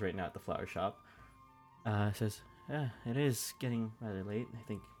job is right now at the flower shop, says, "Yeah, it is getting rather late. I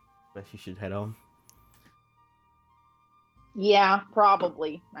think that you should head home." Yeah,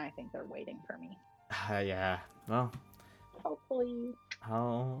 probably. I think they're waiting for me. Yeah. Well, Hopefully.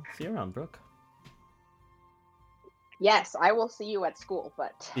 I'll see you around, Brooke. Yes, I will see you at school,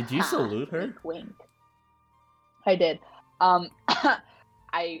 but... Did you salute her? Wink, wink. I did. But,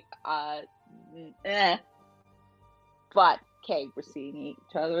 okay, we're seeing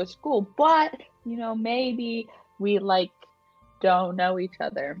each other at school, but, maybe we, don't know each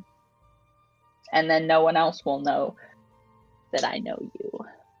other. And then no one else will know that I know you.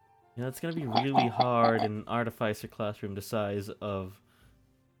 It's gonna be really hard in an artificer classroom the size of,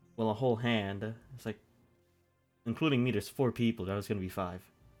 well, a whole hand. It's like, including me, there's 4 people. That was gonna be 5.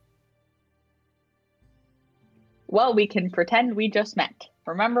 Well, we can pretend we just met.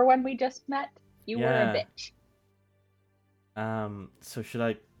 Remember when we just met? You were Yeah. a bitch. So should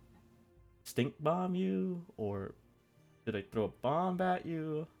I stink bomb you, or should I throw a bomb at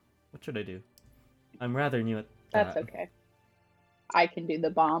you? What should I do? I'm rather new at that. That's okay. I can do the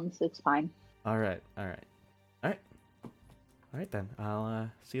bombs. It's fine. All right then.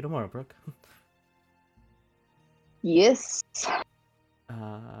 I'll see you tomorrow, Brooke. Yes.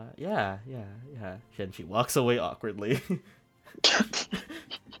 Yeah. And she walks away awkwardly.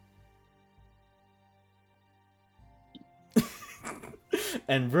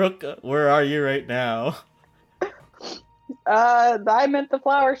 And Brooke, where are you right now? I'm at the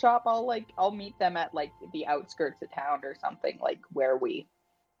flower shop. I'll meet them at the outskirts of town or something, where we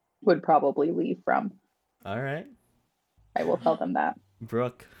would probably leave from. All right, I will tell them that.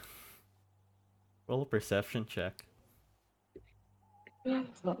 Brooke. Roll a perception check.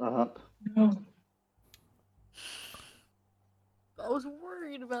 Shut up. No. I was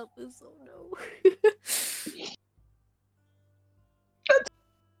worried about this. Oh, no.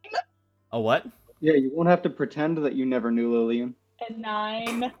 A what? Yeah, you won't have to pretend that you never knew Lillian. A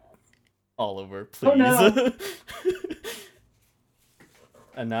 9. Oliver, please. Oh, no.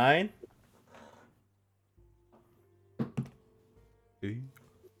 A 9?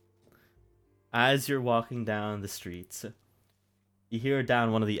 As you're walking down the streets, you hear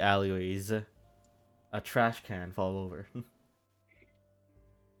down one of the alleyways a trash can fall over.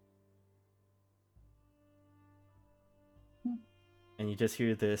 And you just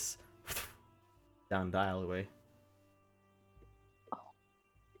hear this down the alleyway.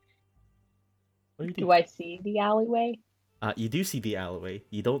 What do you do? Do I see the alleyway? You do see the alleyway.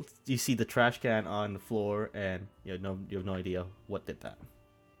 You don't. You see the trash can on the floor, and you have no idea what did that.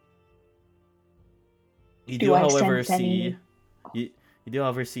 You do, Do I however, sense see any- you do,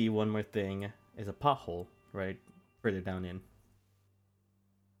 however, see one more thing is a pothole right further down in.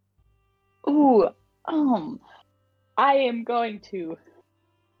 Ooh, I am going to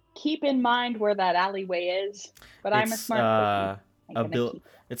keep in mind where that alleyway is, but I'm a It's smart person. I'm a gonna build. keep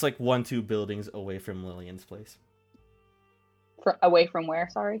It's like 1-2 buildings away from Lillian's place. away from where?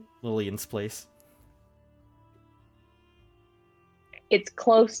 Sorry, Lillian's place. it's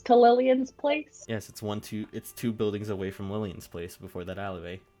close to Lillian's place. Yes, it's 1-2. It's 2 buildings away from Lillian's place before that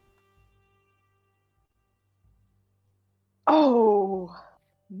alleyway. Oh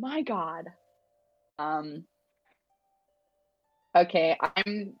my god. Okay,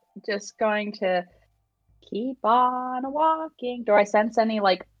 I'm just going to keep on walking. Do I sense any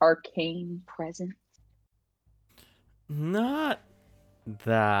like arcane presence? Not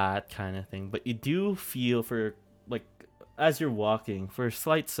that kind of thing, but you do feel for like as you're walking for a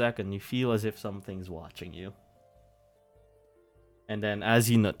slight second, you feel as if something's watching you, and then as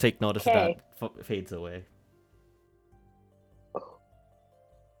you take notice, Okay. that fades away.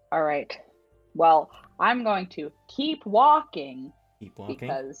 All right. Well, I'm going to keep walking Keep walking.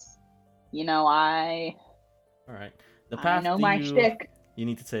 because, you know, I All right. The I path know that my you shtick.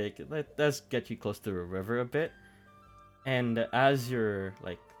 need to take does get you close to the river a bit, and as you're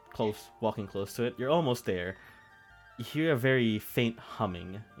like walking close to it, you're almost there. You hear a very faint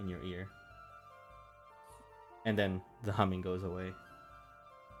humming in your ear, and then the humming goes away.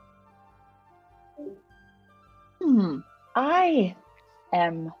 I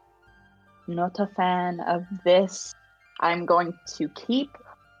am not a fan of this. I'm going to keep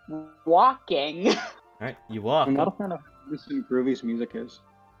walking. All right, you walk. I'm not a fan of how listen Groovy's music is.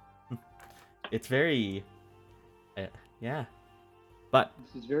 It's very, yeah, but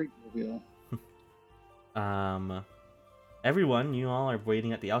This is very jovial. everyone, you all are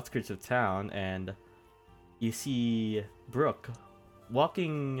waiting at the outskirts of town, and you see Brooke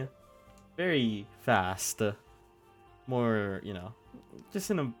walking very fast, more, just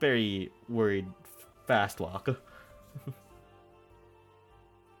in a very worried, fast walk.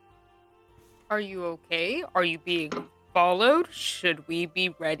 Are you okay? Are you being followed? Should we be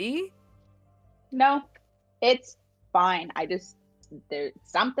ready? No, it's fine. There's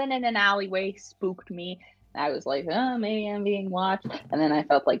something in an alleyway spooked me. And I was like, oh, maybe I'm being watched. And then I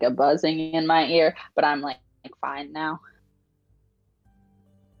felt like a buzzing in my ear, but I'm like fine now.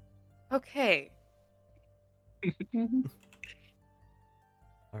 Okay. Mhm.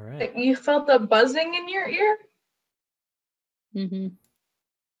 All right. You felt a buzzing in your ear? Mhm.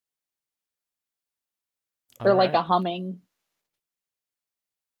 All Or like right. a humming.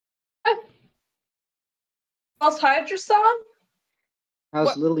 False Hydra song? How's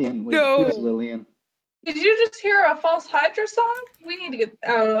What? Lillian? Wait, No. who's Lillian? Did you just hear a False Hydra song? We need to get.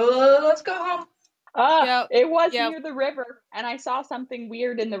 Let's go home. Yep, It was yep. near the river, and I saw something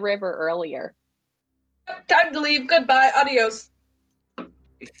weird in the river earlier. Time to leave. Goodbye. Adios.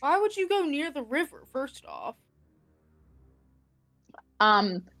 Why would you go near the river, first off?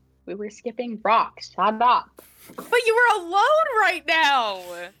 We were skipping rocks. Shut up. But you were alone right now!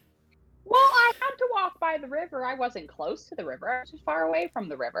 Well, I had to walk by the river. I wasn't close to the river. I was just far away from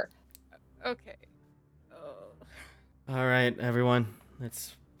the river. Okay. All right, everyone.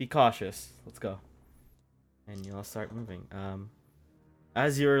 Let's be cautious. Let's go. And you'll start moving.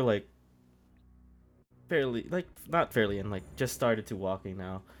 As you're like fairly, like not fairly, and like just started to walking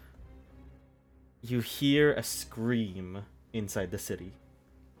now, you hear a scream inside the city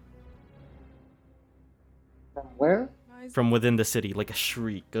Where? from within the city, like a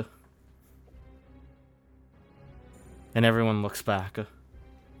shriek. And everyone looks back.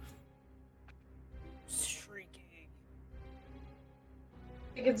 Shrieking.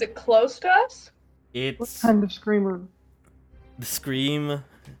 Is it close to us? What It's kind of screamer? the scream.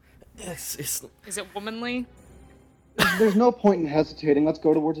 It's Is it womanly? There's no point in hesitating. Let's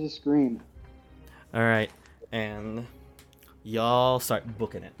go towards the screen. all right, and y'all start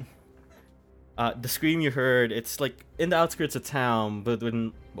booking it. The scream you heard, it's like in the outskirts of town, but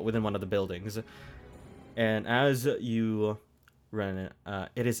within one of the buildings. And as you run it,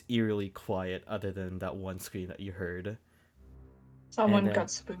 it is eerily quiet, other than that one scream that you heard. Someone then- got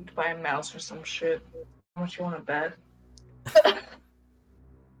spooked by a mouse or some shit. How much you want to bet?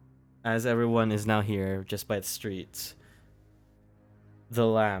 As everyone is now here, just by the streets, the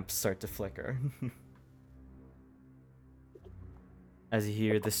lamps start to flicker. As you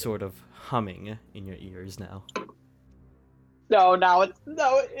hear this sort of humming in your ears now. No, now it's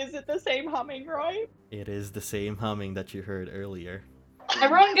no. Is it the same humming, Roy? It is the same humming that you heard earlier.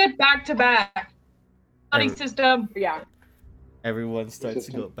 Everyone get back to back. Buddy Every- system. Yeah. Everyone starts to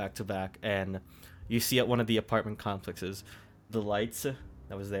System. go back to back, and you see at one of the apartment complexes, the lights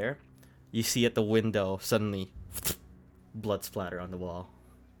that was there, you see at the window suddenly blood splatter on the wall.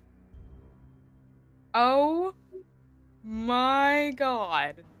 Oh my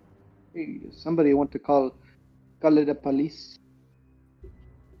god. Hey, somebody want to call it the police?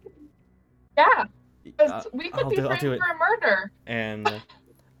 Yeah, Uh, we I'll could be do- I'll framed do it. for a murder and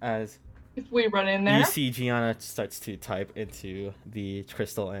as if we run in there. you see, Gianna starts to type into the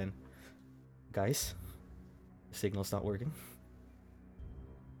crystal, and guys, the signal's not working.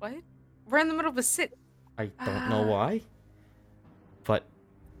 What? We're in the middle of a sit. I don't know why, but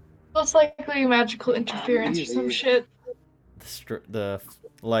Most likely magical interference or some Easy. shit. the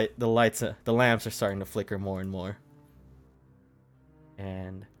lights, the lamps are starting to flicker more and more,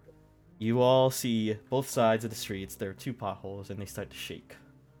 and you all see both sides of the streets. There are two potholes, and they start to shake.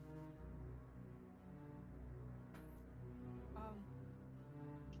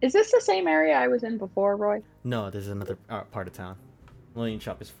 Is this the same area I was in before, Roy? No, there's another part of town. Lillian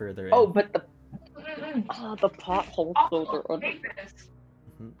Shop is further in. Oh, but the Mm-mm. the potholes those Oh, are. take this.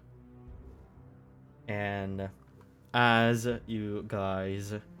 And as you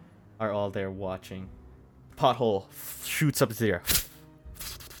guys are all there watching, pothole shoots up into the air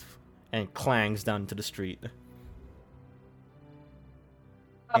and clangs down to the street.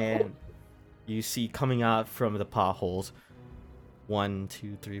 And you see coming out from the potholes 1,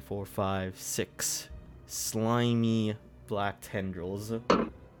 2, 3, 4, 5, 6 slimy black tendrils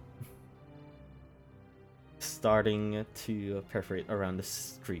starting to perforate around the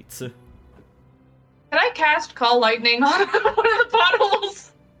streets. Can I cast Call Lightning on one of the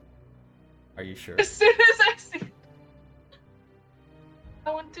potholes Are you sure? as soon as I see it?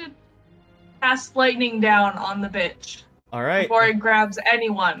 I want to cast lightning down on the bitch All right. before it grabs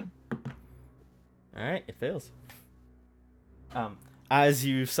anyone. All right, it fails. As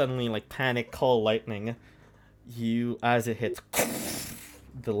you suddenly like panic, call lightning. As it hits,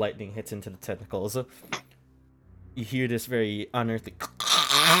 the lightning hits into the tentacles. You hear this very unearthly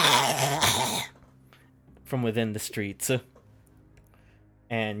from within the streets,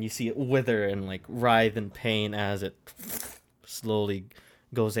 and you see it wither and like writhe in pain as it slowly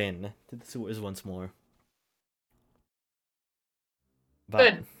goes in to the sewers once more. But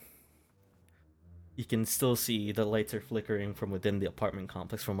Good. you can still see the lights are flickering from within the apartment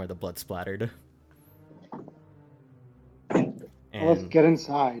complex from where the blood splattered. Well, let's And get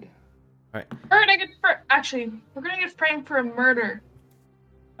inside. We're gonna get we're gonna get framed for a murder.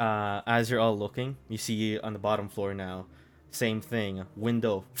 as you're all looking, you see on the bottom floor now, same thing,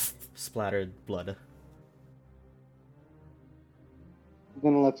 window splattered blood.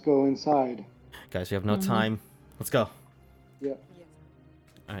 Then let's go inside. Guys, we have no Mhm. time. Let's go. Yeah.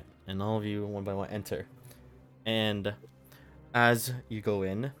 Alright, and all of you one by one enter. And as you go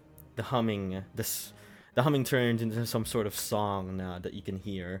in, the humming turns into some sort of song now that you can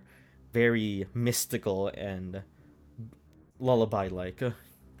hear. Very mystical and lullaby like.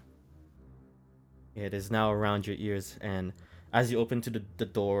 It is now around your ears, and as you open to the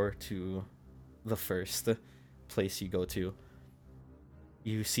door to the first place you go to,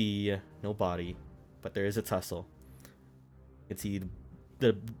 you see no body, but there is a tussle. You can see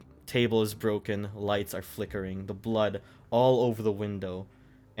the table is broken, lights are flickering, the blood all over the window,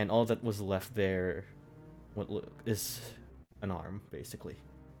 and all that was left there is an arm, basically.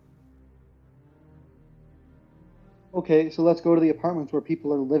 Okay, so let's go to the apartments where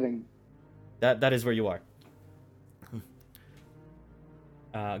people are living. That is where you are.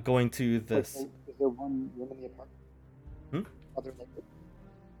 Going to this. Is there one room in the apartment? Hmm? Other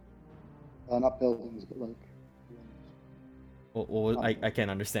like, not buildings, but like. Well, I can't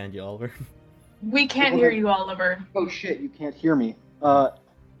understand you, Oliver. We can't hear you, Oliver. Oh shit! You can't hear me.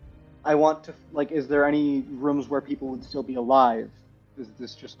 I want to like. Is there any rooms where people would still be alive? Is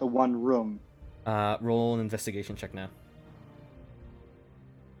this just the one room? Roll an investigation check now.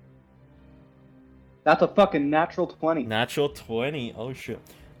 That's a fucking natural 20. Natural 20. Oh shit.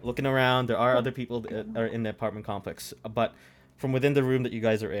 Looking around, there are other people that are in the apartment complex, but from within the room that you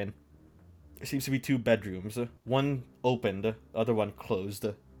guys are in, there seems to be two bedrooms. One opened, the other one closed,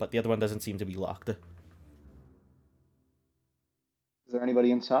 but the other one doesn't seem to be locked. Is there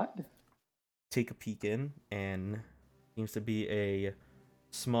anybody inside? Take a peek in, and seems to be a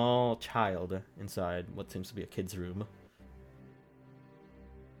small child inside what seems to be a kid's room.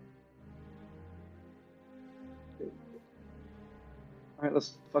 All right,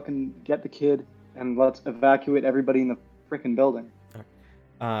 let's fucking get the kid and let's evacuate everybody in the freaking building.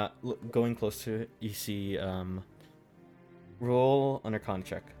 Going close to it, you see roll under con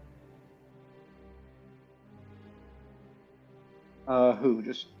check. Who?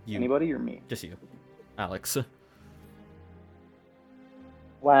 Just You. anybody or me? Just you, Alex.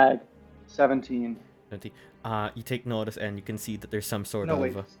 Flag. 17. 20. You take notice, and you can see that there's some sort No, of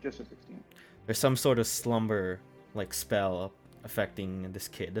wait, it's just a 16. there's some sort of slumber like spell affecting this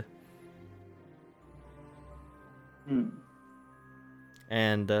kid.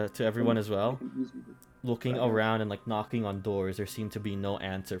 And to everyone as well, looking around and like knocking on doors, there seemed to be no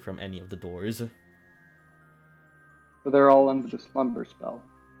answer from any of the doors. So they're all under the slumber spell.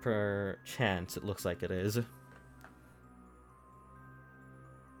 Per chance, it looks like it is. Is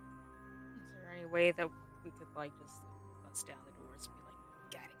there any way that we could like just bust down the doors and be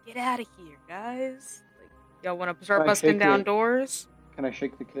like, gotta get out of here, guys? Like, y'all want to start Can I busting shake down it? doors? Can I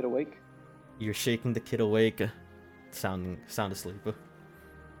shake the kid awake? You're shaking the kid awake, sound asleep.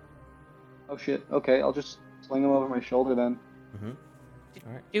 Oh shit. Okay, I'll just sling him over my shoulder then. Mm-hmm.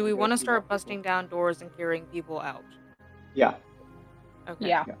 All right. Do we Okay, want to do start that busting down doors and carrying people out? Yeah. Okay.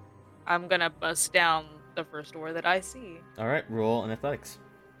 Yeah. I'm gonna bust down the first door that I see. All right. Roll an athletics.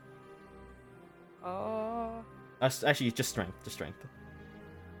 Actually, just strength. Just strength.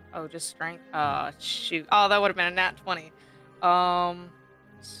 Oh, just strength. Shoot. Oh, that would have been a nat 20.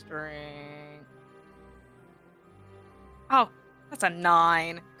 Strength. Oh, that's a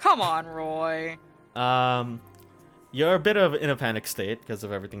 9. Come on, Roy. You're a bit in a panic state because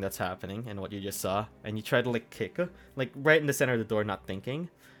of everything that's happening and what you just saw, and you try to like kick, like right in the center of the door, not thinking,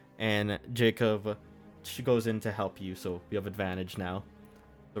 and Jacob, she goes in to help you, so you have advantage now.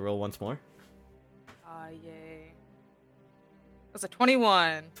 So roll once more. Yay. That's a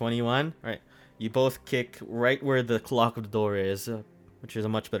 21. 21. Right. You both kick right where the lock of the door is, which is a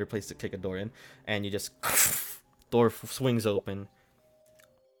much better place to kick a door in, and you just door swings open,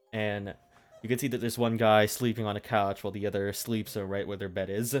 and you can see that there's one guy sleeping on a couch while the other sleeps right where their bed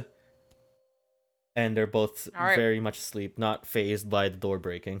is. And they're both All right. very much asleep, not phased by the door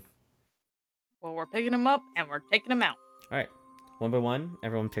breaking. Well, we're picking him up and we're taking him out. Alright. One by one,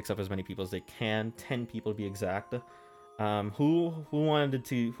 everyone picks up as many people as they can. 10 people to be exact. Who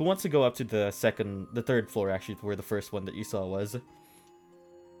wants to go up to the third floor actually, where the first one that you saw was?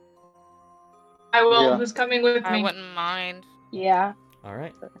 I will. Yeah. Who's coming with I me? wouldn't mind. Yeah.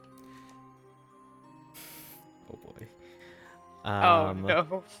 Alright. Oh boy. Oh,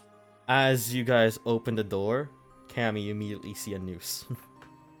 no. As you guys open the door, Cammy, you immediately see a noose.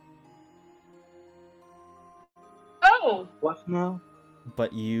 Oh! What now?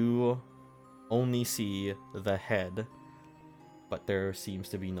 But you only see the head, but there seems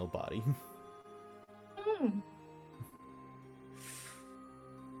to be no body.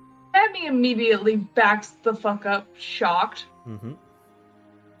 Abby immediately backs the fuck up, shocked. Mm-hmm.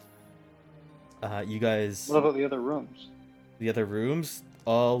 You guys, What about the other rooms? the other rooms,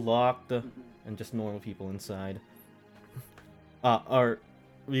 all locked, and just normal people inside. You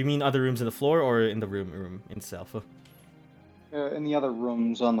mean other rooms in the floor or in the room itself? In the other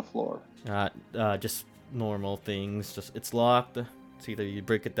rooms on the floor. Just normal things. Just it's locked. It's either you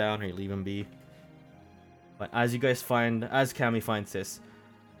break it down or you leave them be. But as Cammy finds this,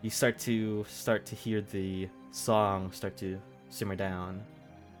 you start to hear the song start to simmer down,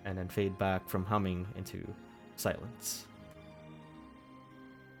 and then fade back from humming into silence.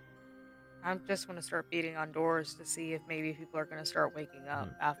 I just want to start beating on doors to see if maybe people are going to start waking up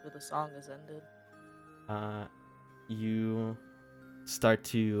after the song has ended. You start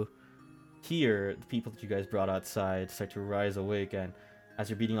to hear the people that you guys brought outside start to rise awake, and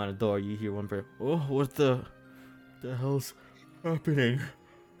as you're beating on the door, you hear one person, "Oh, what the hell's happening?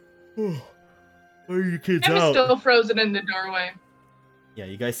 Oh, why are you kids I'm out?" still frozen in the doorway. Yeah,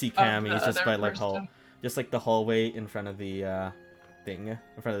 you guys see Of Cammy. the It's just other by like person. just like the hallway in front of the thing,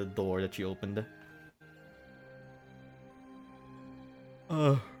 in front of the door that you opened.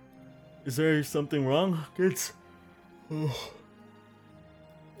 Is there something wrong, kids? Oh.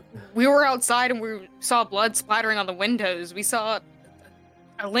 We were outside and we saw blood splattering on the windows. We saw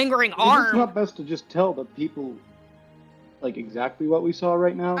a lingering It's arm. not best to just tell the people, like, exactly what we saw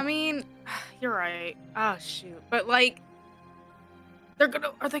right now. I mean, you're right. Oh shoot! But like,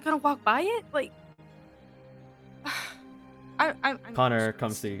 are they gonna walk by it? Like, I'm Connor nervous.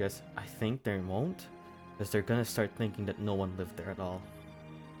 comes to you guys. I think they won't. because they're gonna start thinking that no one lived there at all.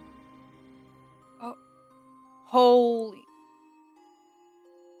 Holy.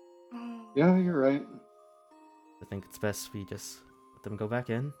 Yeah, you're right. I think it's best we just let them go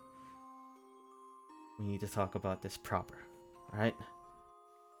back in. We need to talk about this proper. Alright?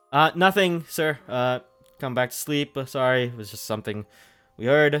 Nothing, sir. Come back to sleep. Sorry, it was just something we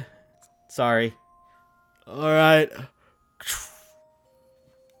heard. Sorry. Alright.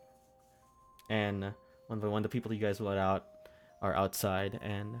 And one by one, the people you guys let out are outside,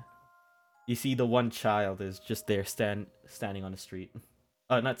 and you see the one child is just there standing on the street.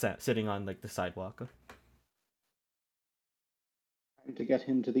 Sitting on like the sidewalk. Trying to get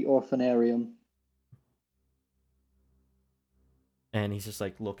him to the orphanarium. And he's just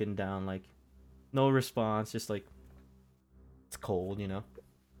like looking down, like no response, just like it's cold, you know.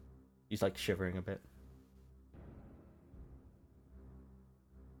 He's like shivering a bit.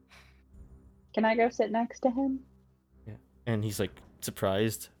 Can I go sit next to him? Yeah, and he's like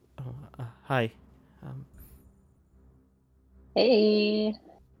surprised. Oh, hi. Um, Hey.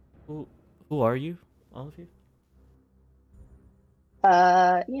 who are you? All of you?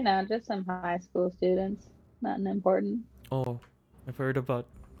 Just some high school students. Nothing important. Oh, I've heard about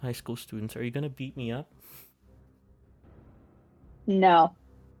high school students. Are you gonna beat me up? No.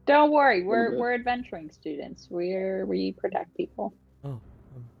 Don't worry, Little bit. we're adventuring students. We protect people. Oh,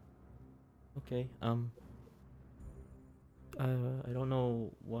 okay. I don't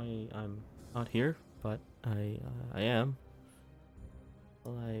know why I'm not here, but I am.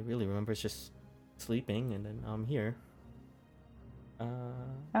 All I really remember is just sleeping, and then I'm here.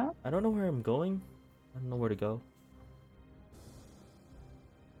 Oh. I don't know where I'm going. I don't know where to go.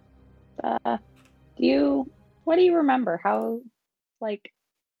 What do you remember? How, like,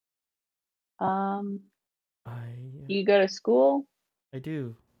 do you go to school? I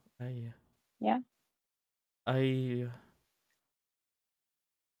do. I Yeah. I he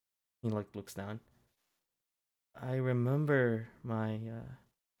like looks down. I remember my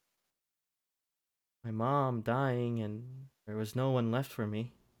mom dying, and there was no one left for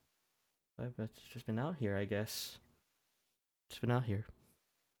me. I've just been out here, I guess. Just been out here.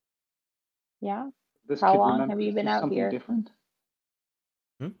 Yeah. This How kid long remembers have you been out something here? different?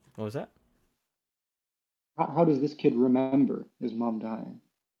 What was that? How does this kid remember his mom dying?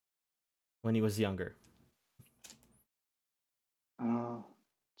 When he was younger.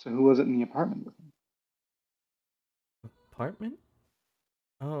 So who was it in the apartment with him? Apartment?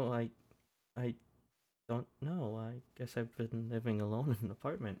 Oh, I don't know. I guess I've been living alone in an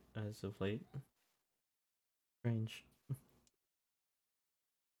apartment as of late. Strange.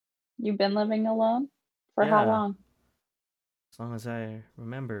 You've been living alone? For how Yeah. long? As long as I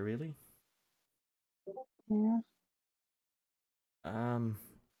remember, really. Yeah.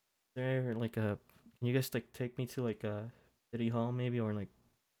 There like a can you guys like take me to like a city hall maybe, or like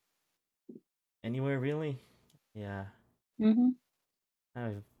anywhere really? Yeah. Mhm.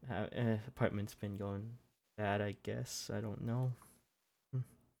 Apartment's been going bad, I guess. I don't know.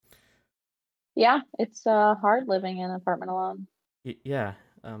 Yeah, it's hard living in an apartment alone. Yeah.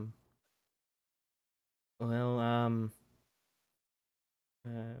 Um. Well.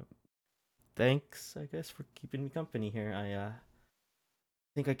 Uh. Thanks, I guess, for keeping me company here. I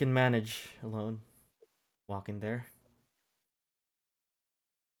think I can manage alone. Walking there.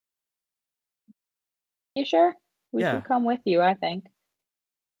 You sure? We Yeah. could come with you, I think.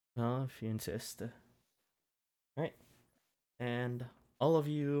 Well, if you insist. Right. And all of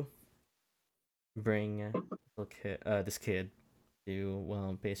you bring this kid to,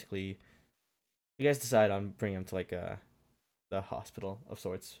 well, basically you guys decide on bringing him to like the hospital of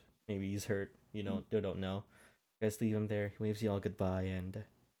sorts. Maybe he's hurt, you don't know. You guys leave him there. He waves you all goodbye, and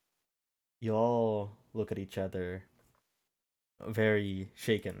you all look at each other, very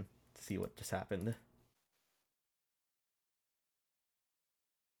shaken to see what just happened.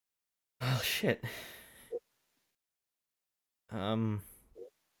 Oh shit. Um,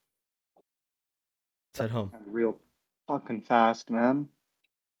 let's head home. Real fucking fast, man.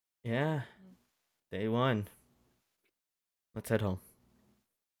 Yeah, day one. Let's head home.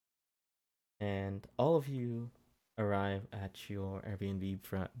 And all of you arrive at your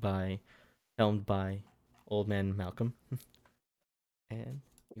Airbnb helmed by Old Man Malcolm. And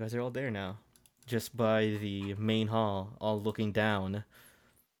you guys are all there now. Just by the main hall, all looking down,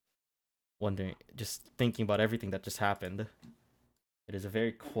 wondering, just thinking about everything that just happened. It is a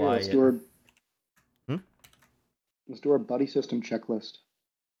very Here, let's quiet. do our buddy system checklist.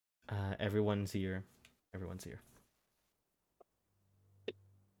 Everyone's here. Everyone's here.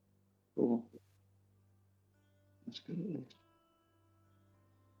 Cool. That's good at least.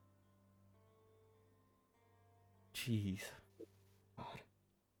 jeez. God.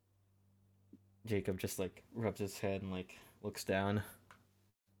 Jacob just like rubs his head and like looks down.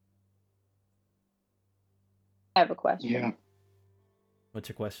 I have a question. Yeah. What's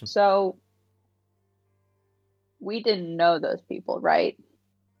your question? So we didn't know those people, right?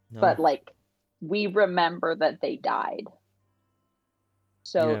 No. But like we remember that they died.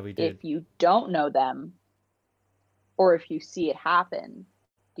 So Yeah, we did. if you don't know them, or if you see it happen,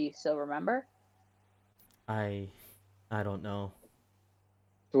 do you still remember? I don't know.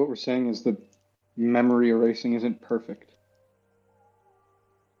 So what we're saying is that memory erasing isn't perfect.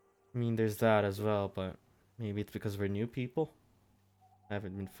 I mean, there's that as well, but maybe it's because we're new people. I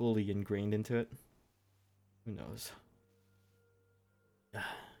haven't been fully ingrained into it. Who knows?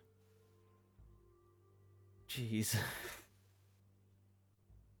 Jeez.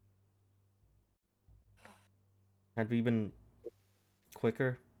 Had we been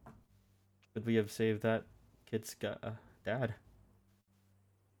quicker, could we have saved that kid's dad?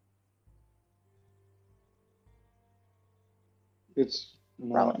 It's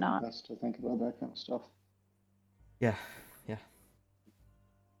Probably not. best to think about that kind of stuff. Yeah, yeah.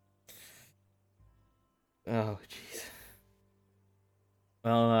 Oh, jeez.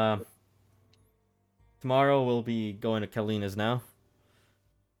 Well, tomorrow we'll be going to Kalina's now.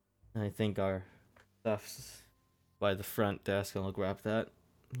 And I think our stuff's by the front desk, and I'll grab that.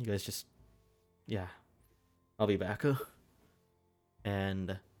 You guys just, yeah. I'll be back.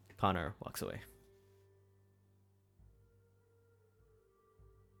 And Connor walks away.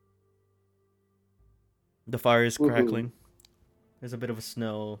 The fire is Woohoo. crackling. There's a bit of a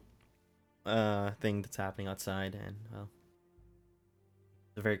snow thing that's happening outside, and well,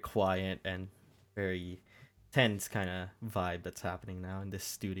 it's a very quiet and very tense kind of vibe that's happening now in this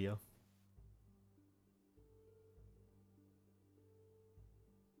studio.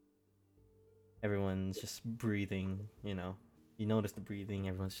 Everyone's just breathing, you know. You notice the breathing,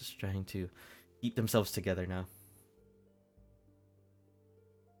 everyone's just trying to keep themselves together now.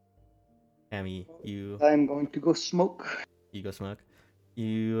 Cammy, I'm going to go smoke. you go smoke.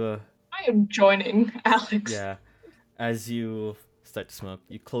 You I am joining Alex. yeah, as you start to smoke,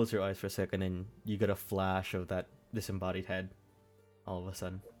 you close your eyes for a second and you get a flash of that disembodied head all of a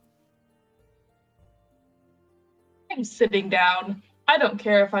sudden. I'm sitting down. I don't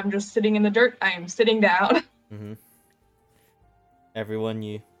care if I'm just sitting in the dirt. I am sitting down. Mm-hmm. Everyone,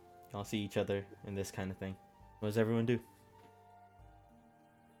 you all see each other in this kind of thing. What does everyone do?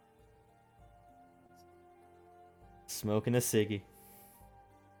 Smoking a ciggy.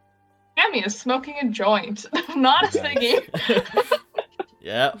 Cammy is smoking a joint, not a ciggy.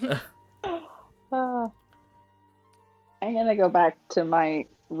 Yeah. I'm gonna go back to my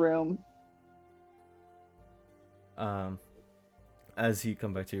room. As you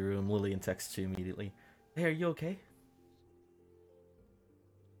come back to your room, Lillian texts you immediately. Hey, are you okay?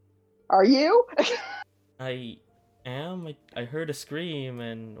 Are you? I am. I heard a scream,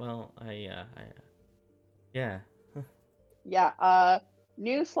 and well, yeah. Yeah,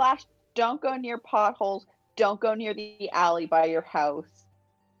 newsflash, don't go near potholes. Don't go near the alley by your house.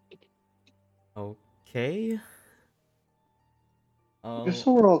 Okay. Just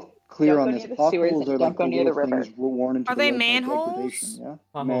so we're all clear Don't on go this, near the sewers potholes and are don't like go the near the little river. things worn into Are the they road by manholes? degradation, yeah?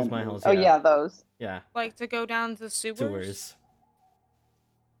 Potholes, manholes, Oh yeah. yeah, those. Yeah. Like to go down the sewers? Sewers.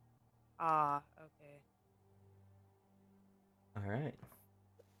 Ah, okay. All right.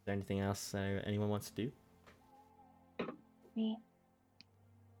 Is there anything else anyone wants to do? Me.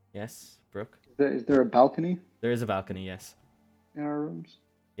 Yes, Brooke? Is there a balcony There is a balcony, yes. in our rooms?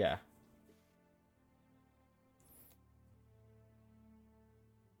 Yeah.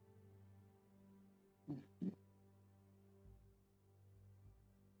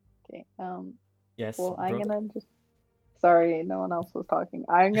 Okay. Yes, Well, I'm Brooke? gonna just. Sorry, no one else was talking.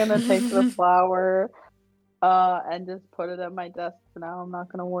 I'm gonna take the flower, and just put it at my desk for now. I'm not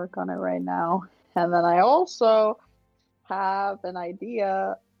gonna work on it right now. And then I also have an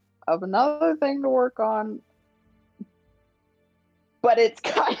idea of another thing to work on, but it's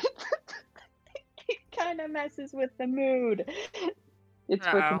kind of it kind of messes with the mood. It's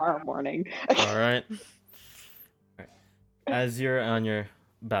for Uh-oh. tomorrow morning. All right. As you're on your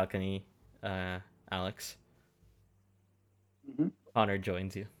balcony, Alex, Mm-hmm. Connor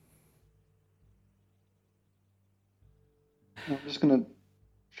joins you. I'm just gonna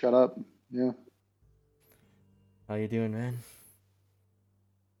shut up. Yeah. How you doing, man?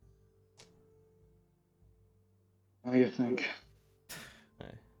 How do you think?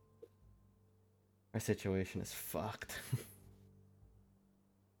 Our situation is fucked.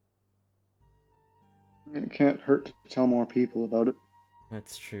 It can't hurt to tell more people about it.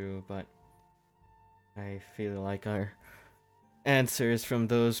 That's true, but I feel like our answers from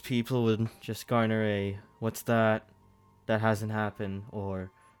those people would just garner a "what's that? That hasn't happened,"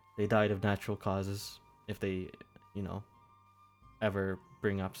 or "they died of natural causes," if they, you know, ever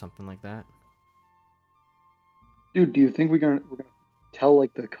bring up something like that. Dude, do you think we're gonna tell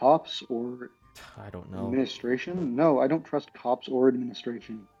like the cops or I don't know. administration? No, I don't trust cops or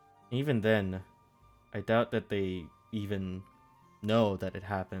administration. Even then, I doubt that they even know that it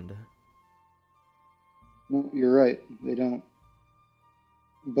happened. No, you're right. They don't.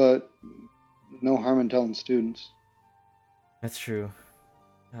 But no harm in telling students. That's true.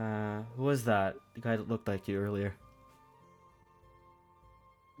 Who was that? The guy that looked like you earlier.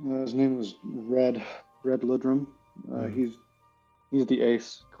 His name was Red Ludrum. Hmm. He's the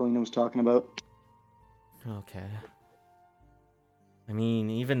ace Kalina was talking about. Okay. I mean,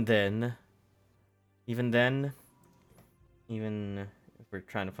 even if we're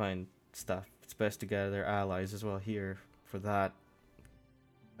trying to find stuff, it's best to gather allies as well here for that.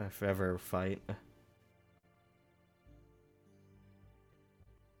 If ever fight.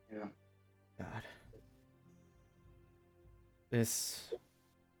 Yeah. God. This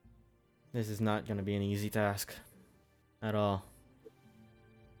is not gonna be an easy task. At all.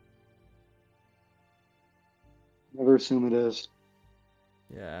 Never assume it is.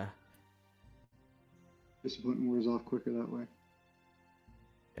 Yeah. Disappointment wears off quicker that way.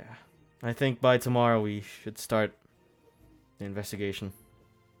 Yeah. I think by tomorrow we should start the investigation.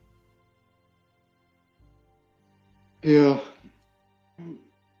 Yeah.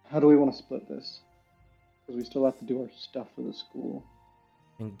 How do we want to split this? Because we still have to do our stuff for the school.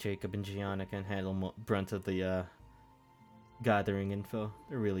 I think Jacob and Gianna can handle brunt of the gathering info.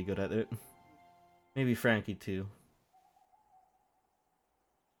 They're really good at it. Maybe Frankie too.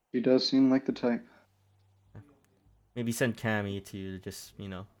 He does seem like the type. Maybe send Cammy to just,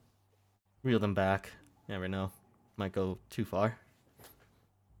 reel them back. Never know. Might go too far.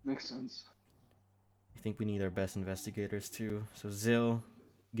 Makes sense. I think we need our best investigators too. So Zill,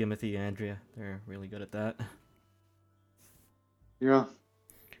 Gimothy, Andrea, they're really good at that. Yeah.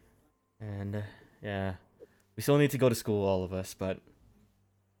 And yeah, we still need to go to school, all of us, but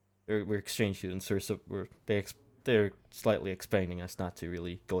we're exchange students, so they're slightly expecting us not to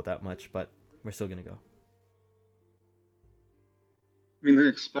really go that much, but we're still gonna go. I mean, they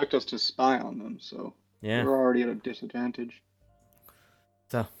expect us to spy on them, so Yeah. we're already at a disadvantage.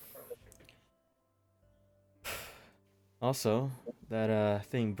 So, also that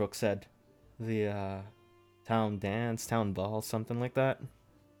thing Brooke said, the town dance, town ball, something like that.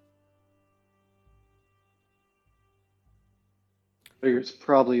 Figure it's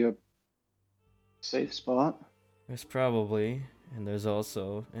probably a safe spot. There's probably, and there's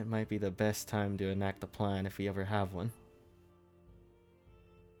also, it might be the best time to enact a plan if we ever have one.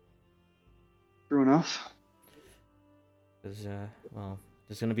 True enough. Because, well,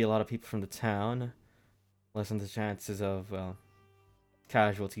 there's gonna be a lot of people from the town. Lessen the chances of,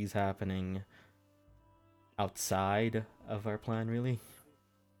 casualties happening outside of our plan, really.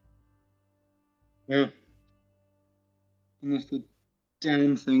 Yeah. Unless the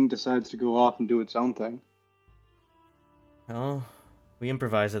damn thing decides to go off and do its own thing. Oh, we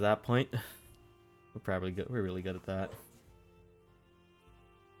improvise at that point. We're probably good. We're really good at that.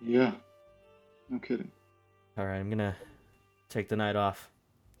 Yeah. No kidding. Alright, I'm gonna take the night off.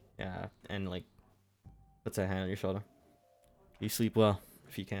 Yeah, and puts a hand on your shoulder. You sleep well,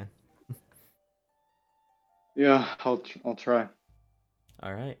 if you can. Yeah, I'll try.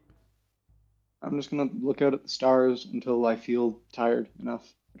 Alright. I'm just gonna look out at the stars until I feel tired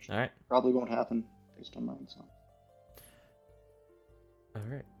enough, which Alright. probably won't happen based on my own song.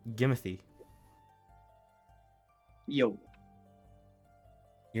 Alright. Gimothy. Yo.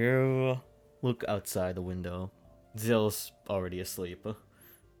 You look outside the window. Zill's already asleep.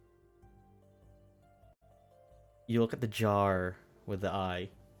 You look at the jar with the eye.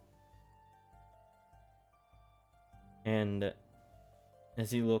 And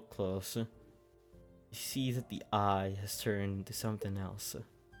as you look close, you see that the eye has turned into something else.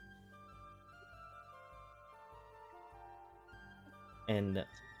 And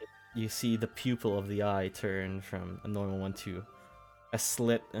you see the pupil of the eye turn from a normal one to a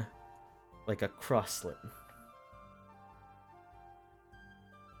slit, like a cross slit.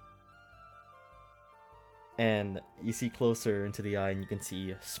 And you see closer into the eye and you can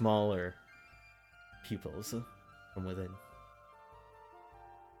see smaller pupils from within.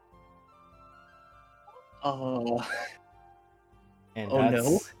 Oh. And Oh, that's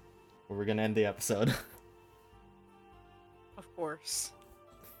no. where we're gonna end the episode. Of course.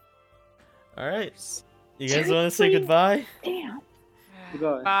 Alright. You guys want to say goodbye? Damn.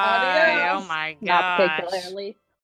 Goodbye. Bye. Oh Adios. my Not gosh. particularly.